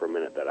pretend for a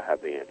minute that I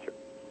have the answer.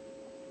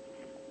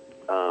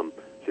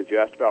 Since you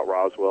asked about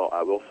Roswell,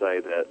 I will say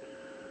that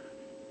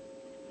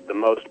the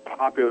most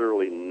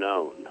popularly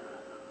known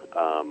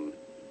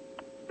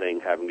thing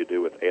having to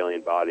do with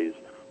alien bodies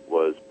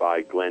was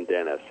by Glenn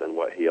Dennis and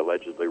what he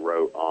allegedly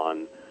wrote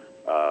on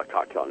a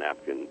cocktail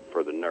napkin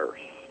for the nurse.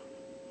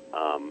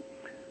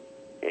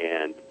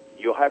 And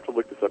you'll have to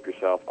look this up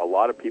yourself. A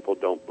lot of people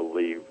don't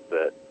believe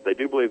that. They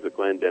do believe that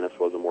Glenn Dennis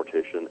was a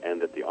mortician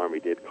and that the Army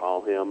did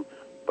call him,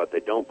 but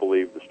they don't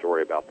believe the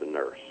story about the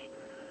nurse.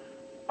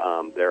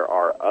 There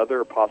are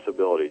other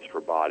possibilities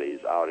for bodies.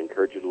 I would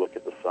encourage you to look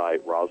at the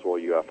site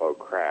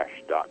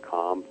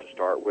RoswellUFOcrash.com to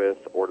start with,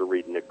 or to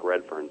read Nick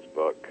Redfern's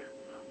book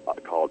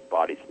called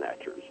Body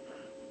Snatchers,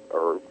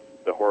 or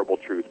The Horrible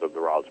Truth of the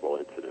Roswell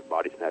Incident,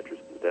 Body Snatchers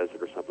in the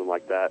Desert, or something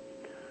like that.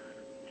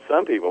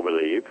 Some people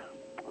believe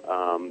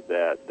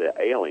that the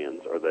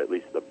aliens, or at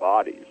least the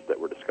bodies that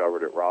were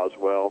discovered at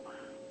Roswell,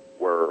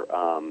 were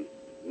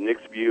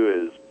Nick's view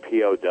is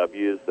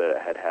POWs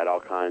that had all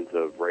kinds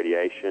of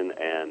radiation,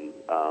 and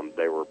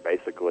they were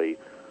basically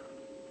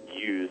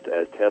used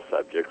as test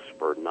subjects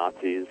for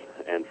Nazis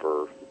and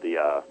for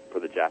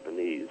the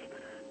Japanese,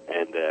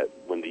 and that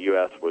when the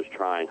U.S. was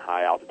trying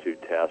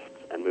high-altitude tests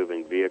and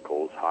moving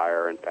vehicles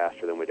higher and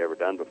faster than we'd ever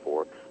done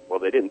before, well,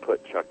 they didn't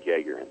put Chuck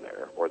Yeager in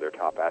there, or their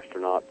top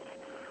astronauts,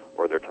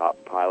 or their top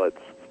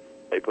pilots.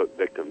 They put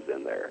victims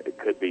in there. It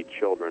could be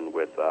children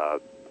with,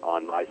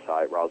 on my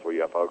site, Roswell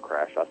UFO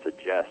crash, I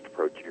suggest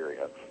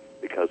progeria,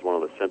 because one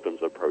of the symptoms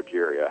of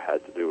progeria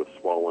has to do with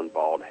swollen,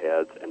 bald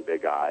heads and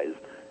big eyes,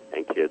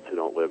 and kids who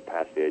don't live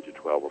past the age of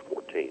 12 or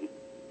 14.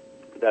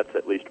 That's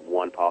at least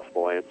one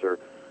possible answer.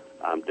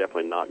 I'm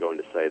definitely not going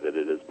to say that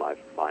it is my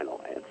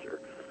final answer.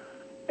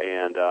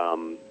 And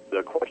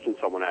the question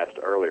someone asked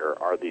earlier,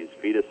 are these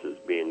fetuses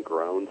being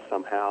grown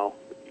somehow,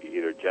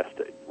 either just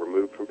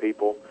removed from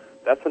people?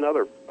 That's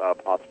another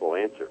possible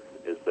answer,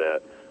 is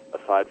that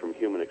aside from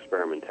human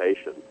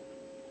experimentation,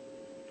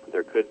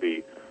 there could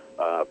be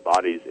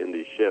bodies in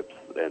these ships,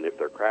 and if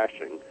they're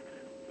crashing,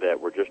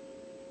 that were just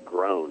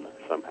grown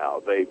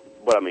somehow.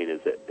 What I mean is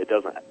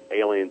that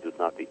aliens is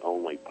not the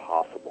only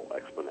possible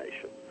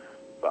explanation,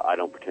 but I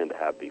don't pretend to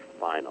have the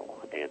final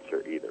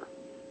answer either.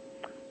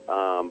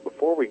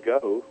 Before we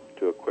go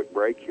to a quick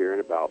break here in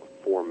about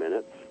 4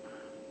 minutes,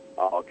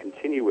 I'll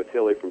continue with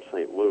Hilly from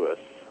St. Louis.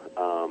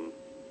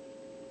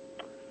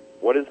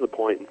 What is the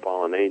point in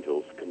fallen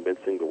angels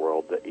convincing the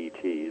world that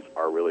ETs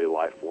are really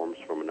life forms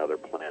from another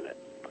planet?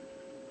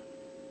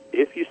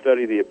 If you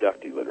study the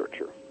abductee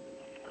literature,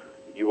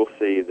 you will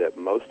see that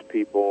most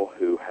people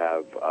who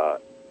have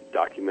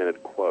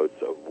documented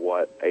quotes of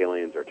what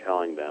aliens are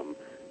telling them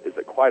is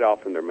that quite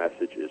often their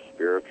message is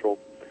spiritual.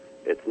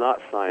 It's not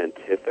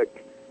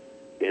scientific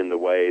in the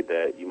way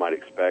that you might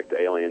expect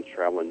aliens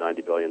traveling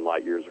 90 billion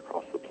light years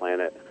across the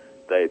planet.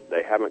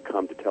 They haven't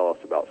come to tell us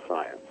about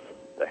science.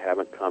 They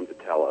haven't come to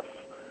tell us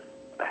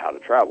how to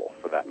travel,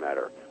 for that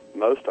matter.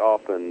 Most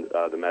often,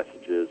 the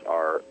messages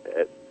are,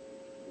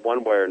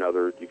 one way or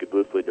another, you could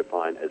loosely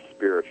define as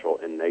spiritual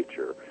in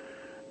nature.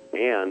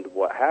 And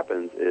what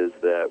happens is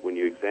that when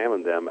you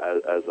examine them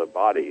as a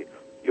body,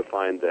 you'll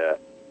find that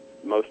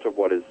most of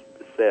what is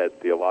said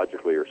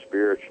theologically or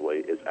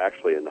spiritually is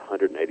actually in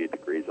 180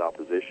 degrees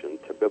opposition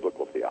to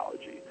biblical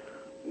theology.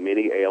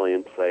 Many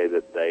aliens say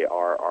that they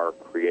are our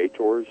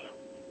creators,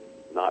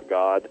 not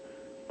God.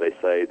 They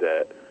say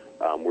that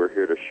we're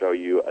here to show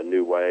you a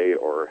new way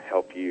or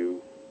help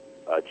you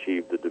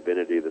achieve the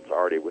divinity that's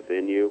already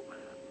within you.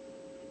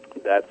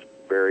 That's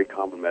very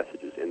common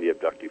messages in the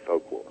abductee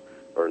folklore.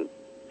 Or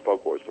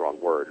folklore is the wrong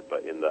word,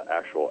 but in the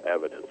actual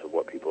evidence of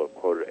what people have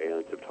quoted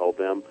aliens have told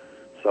them.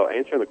 So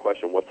answering the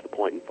question, what's the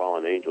point in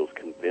fallen angels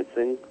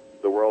convincing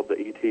the world that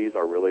ETs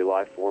are really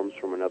life forms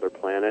from another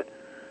planet?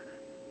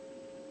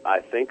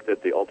 I think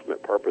that the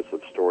ultimate purpose of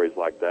stories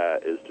like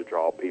that is to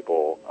draw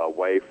people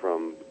away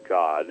from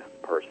God,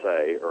 per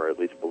se, or at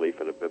least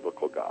belief in a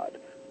biblical God.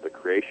 The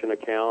creation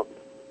account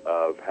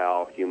of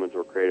how humans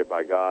were created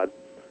by God,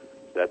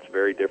 that's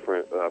very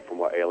different from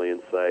what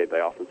aliens say. They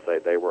often say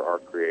they were our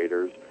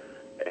creators,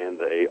 and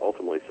they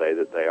ultimately say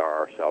that they are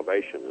our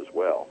salvation as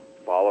well.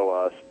 Follow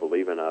us,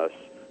 believe in us,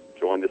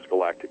 join this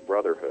galactic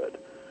brotherhood,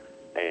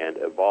 and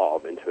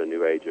evolve into a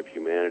new age of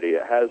humanity.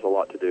 It has a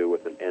lot to do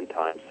with an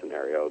end-time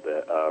scenario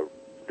that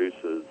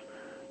produces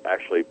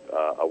actually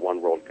a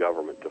one-world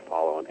government to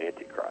follow an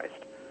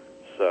antichrist.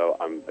 So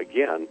I'm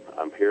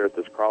here at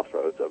this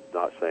crossroads of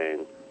not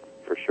saying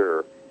for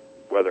sure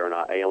whether or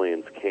not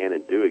aliens can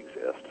and do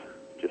exist,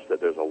 just that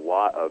there's a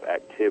lot of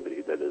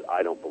activity that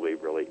I don't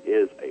believe really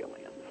is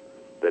aliens,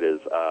 that is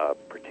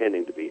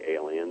pretending to be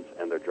aliens,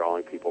 and they're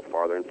drawing people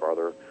farther and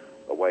farther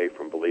away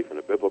from belief in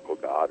a biblical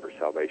God or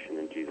salvation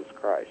in Jesus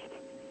Christ.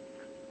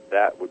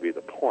 That would be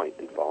the point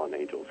in fallen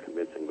angels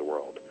convincing the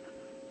world.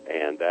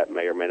 And that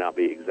may or may not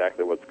be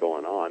exactly what's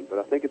going on, but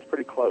I think it's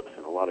pretty close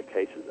in a lot of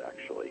cases,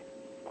 actually.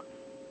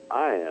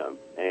 I am.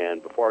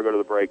 And before I go to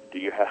the break, do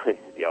you have,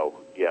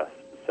 yes,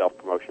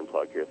 self-promotion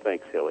plug here.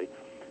 Thanks, Hilly.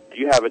 Do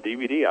you have a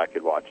DVD I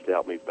could watch to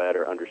help me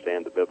better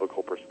understand the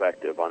biblical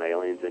perspective on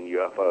aliens and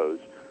UFOs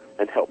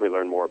and help me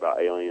learn more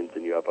about aliens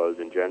and UFOs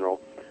in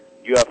general?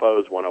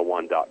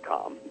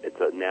 UFOs101.com. It's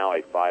now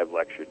a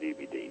 5-lecture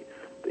DVD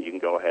that you can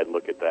go ahead and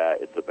look at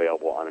that. It's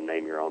available on a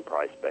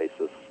name-your-own-price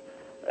basis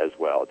as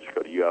well. Just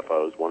go to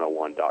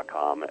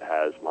UFOs101.com. It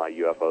has my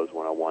UFOs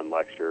 101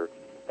 lecture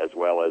as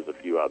well as a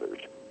few others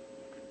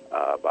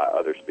by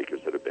other speakers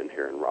that have been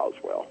here in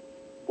Roswell.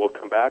 We'll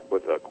come back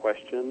with a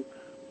question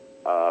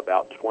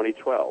about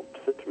 2012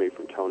 sent to me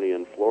from Tony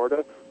in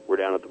Florida. We're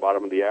down at the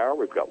bottom of the hour.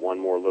 We've got one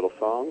more little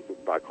song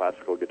by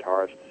classical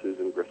guitarist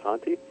Susan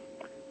Grisanti,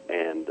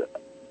 and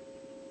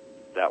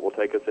that will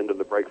take us into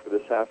the break for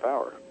this half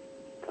hour.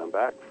 Come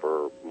back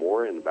for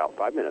more in about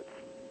 5 minutes.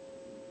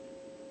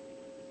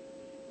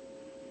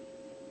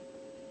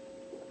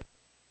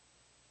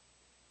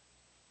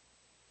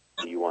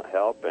 Do you want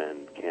help help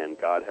and can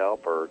God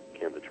help or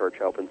can the church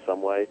help in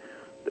some way,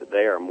 that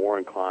they are more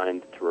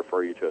inclined to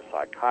refer you to a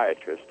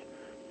psychiatrist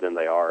than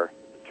they are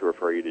to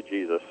refer you to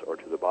Jesus or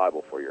to the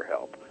Bible for your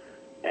help.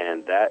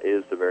 And that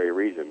is the very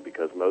reason,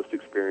 because most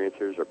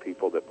experiencers or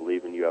people that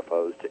believe in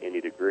UFOs to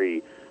any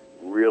degree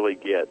really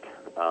get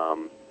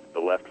the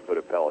left foot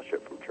of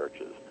fellowship from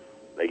churches.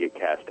 They get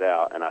cast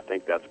out, and I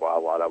think that's why a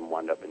lot of them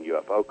wind up in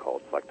UFO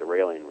cults, like the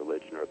Raelian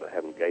religion or the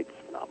Heaven Gates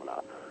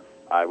phenomena.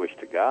 I wish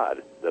to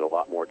God that a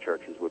lot more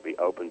churches would be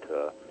open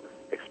to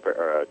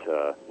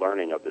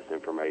learning of this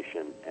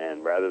information,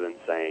 and rather than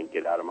saying,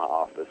 get out of my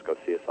office, go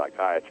see a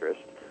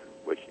psychiatrist,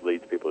 which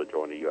leads people to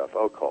join a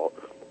UFO cult,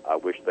 I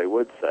wish they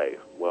would say,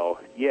 well,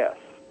 yes,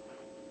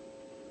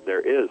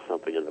 there is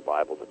something in the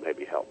Bible that may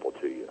be helpful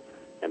to you,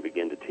 and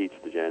begin to teach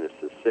the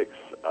Genesis 6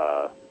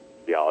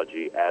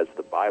 theology as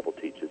the Bible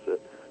teaches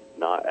it,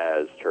 not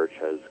as church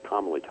has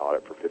commonly taught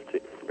it for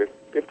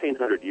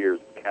 1,500 years.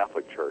 The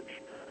Catholic Church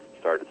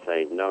started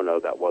saying, no,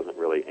 that wasn't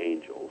really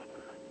angels.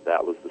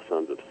 That was the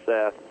sons of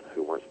Seth,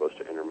 who weren't supposed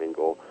to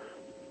intermingle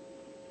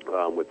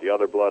with the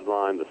other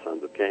bloodline, the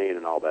sons of Cain,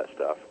 and all that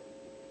stuff.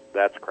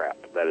 That's crap.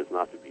 That is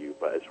not the view.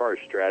 But as far as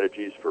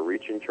strategies for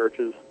reaching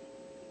churches,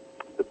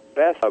 the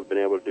best I've been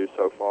able to do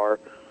so far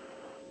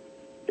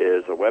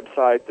is a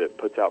website that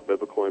puts out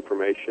biblical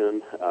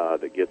information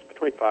that gets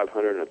between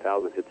 500 and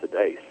 1,000 hits a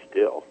day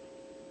still.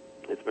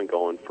 It's been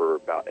going for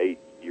about 8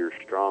 years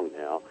strong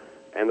now.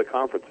 And the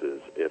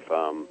conferences,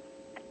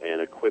 and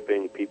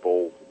equipping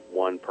people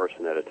one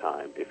person at a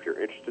time. If you're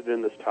interested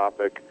in this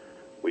topic,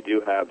 we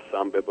do have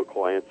some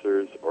biblical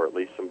answers, or at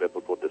least some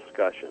biblical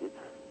discussion.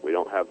 We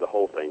don't have the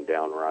whole thing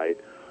down right,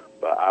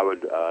 but I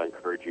would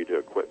encourage you to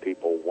equip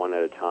people one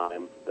at a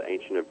time. The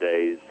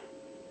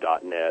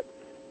ancientofdays.net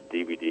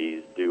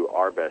DVDs do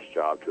our best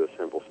job to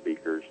assemble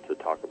speakers to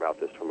talk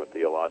about this from a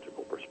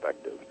theological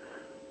perspective.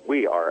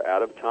 We are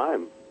out of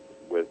time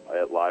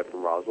at Live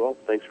from Roswell.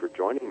 Thanks for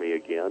joining me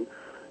again.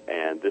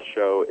 And this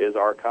show is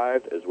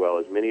archived, as well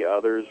as many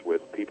others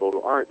with people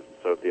who aren't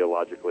so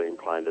theologically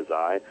inclined as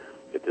I.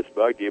 If this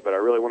bugged you, but I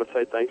really want to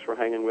say thanks for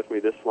hanging with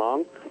me this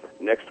long.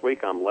 Next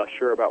week, I'm less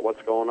sure about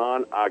what's going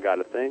on. I got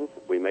a thing.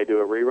 We may do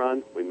a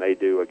rerun. We may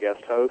do a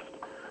guest host.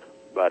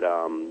 But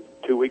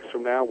 2 weeks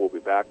from now, we'll be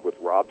back with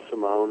Rob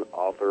Simone,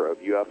 author of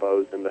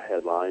UFOs in the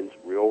Headlines,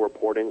 Real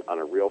Reporting on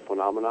a Real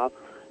Phenomena.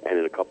 And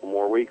in a couple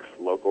more weeks,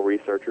 local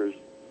researchers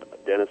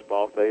Dennis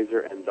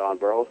Balthaser and Don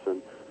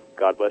Burleson.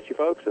 God bless you,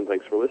 folks, and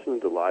thanks for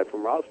listening to Live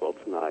from Roswell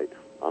tonight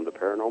on the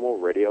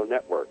Paranormal Radio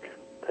Network.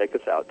 Take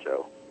us out,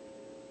 Joe.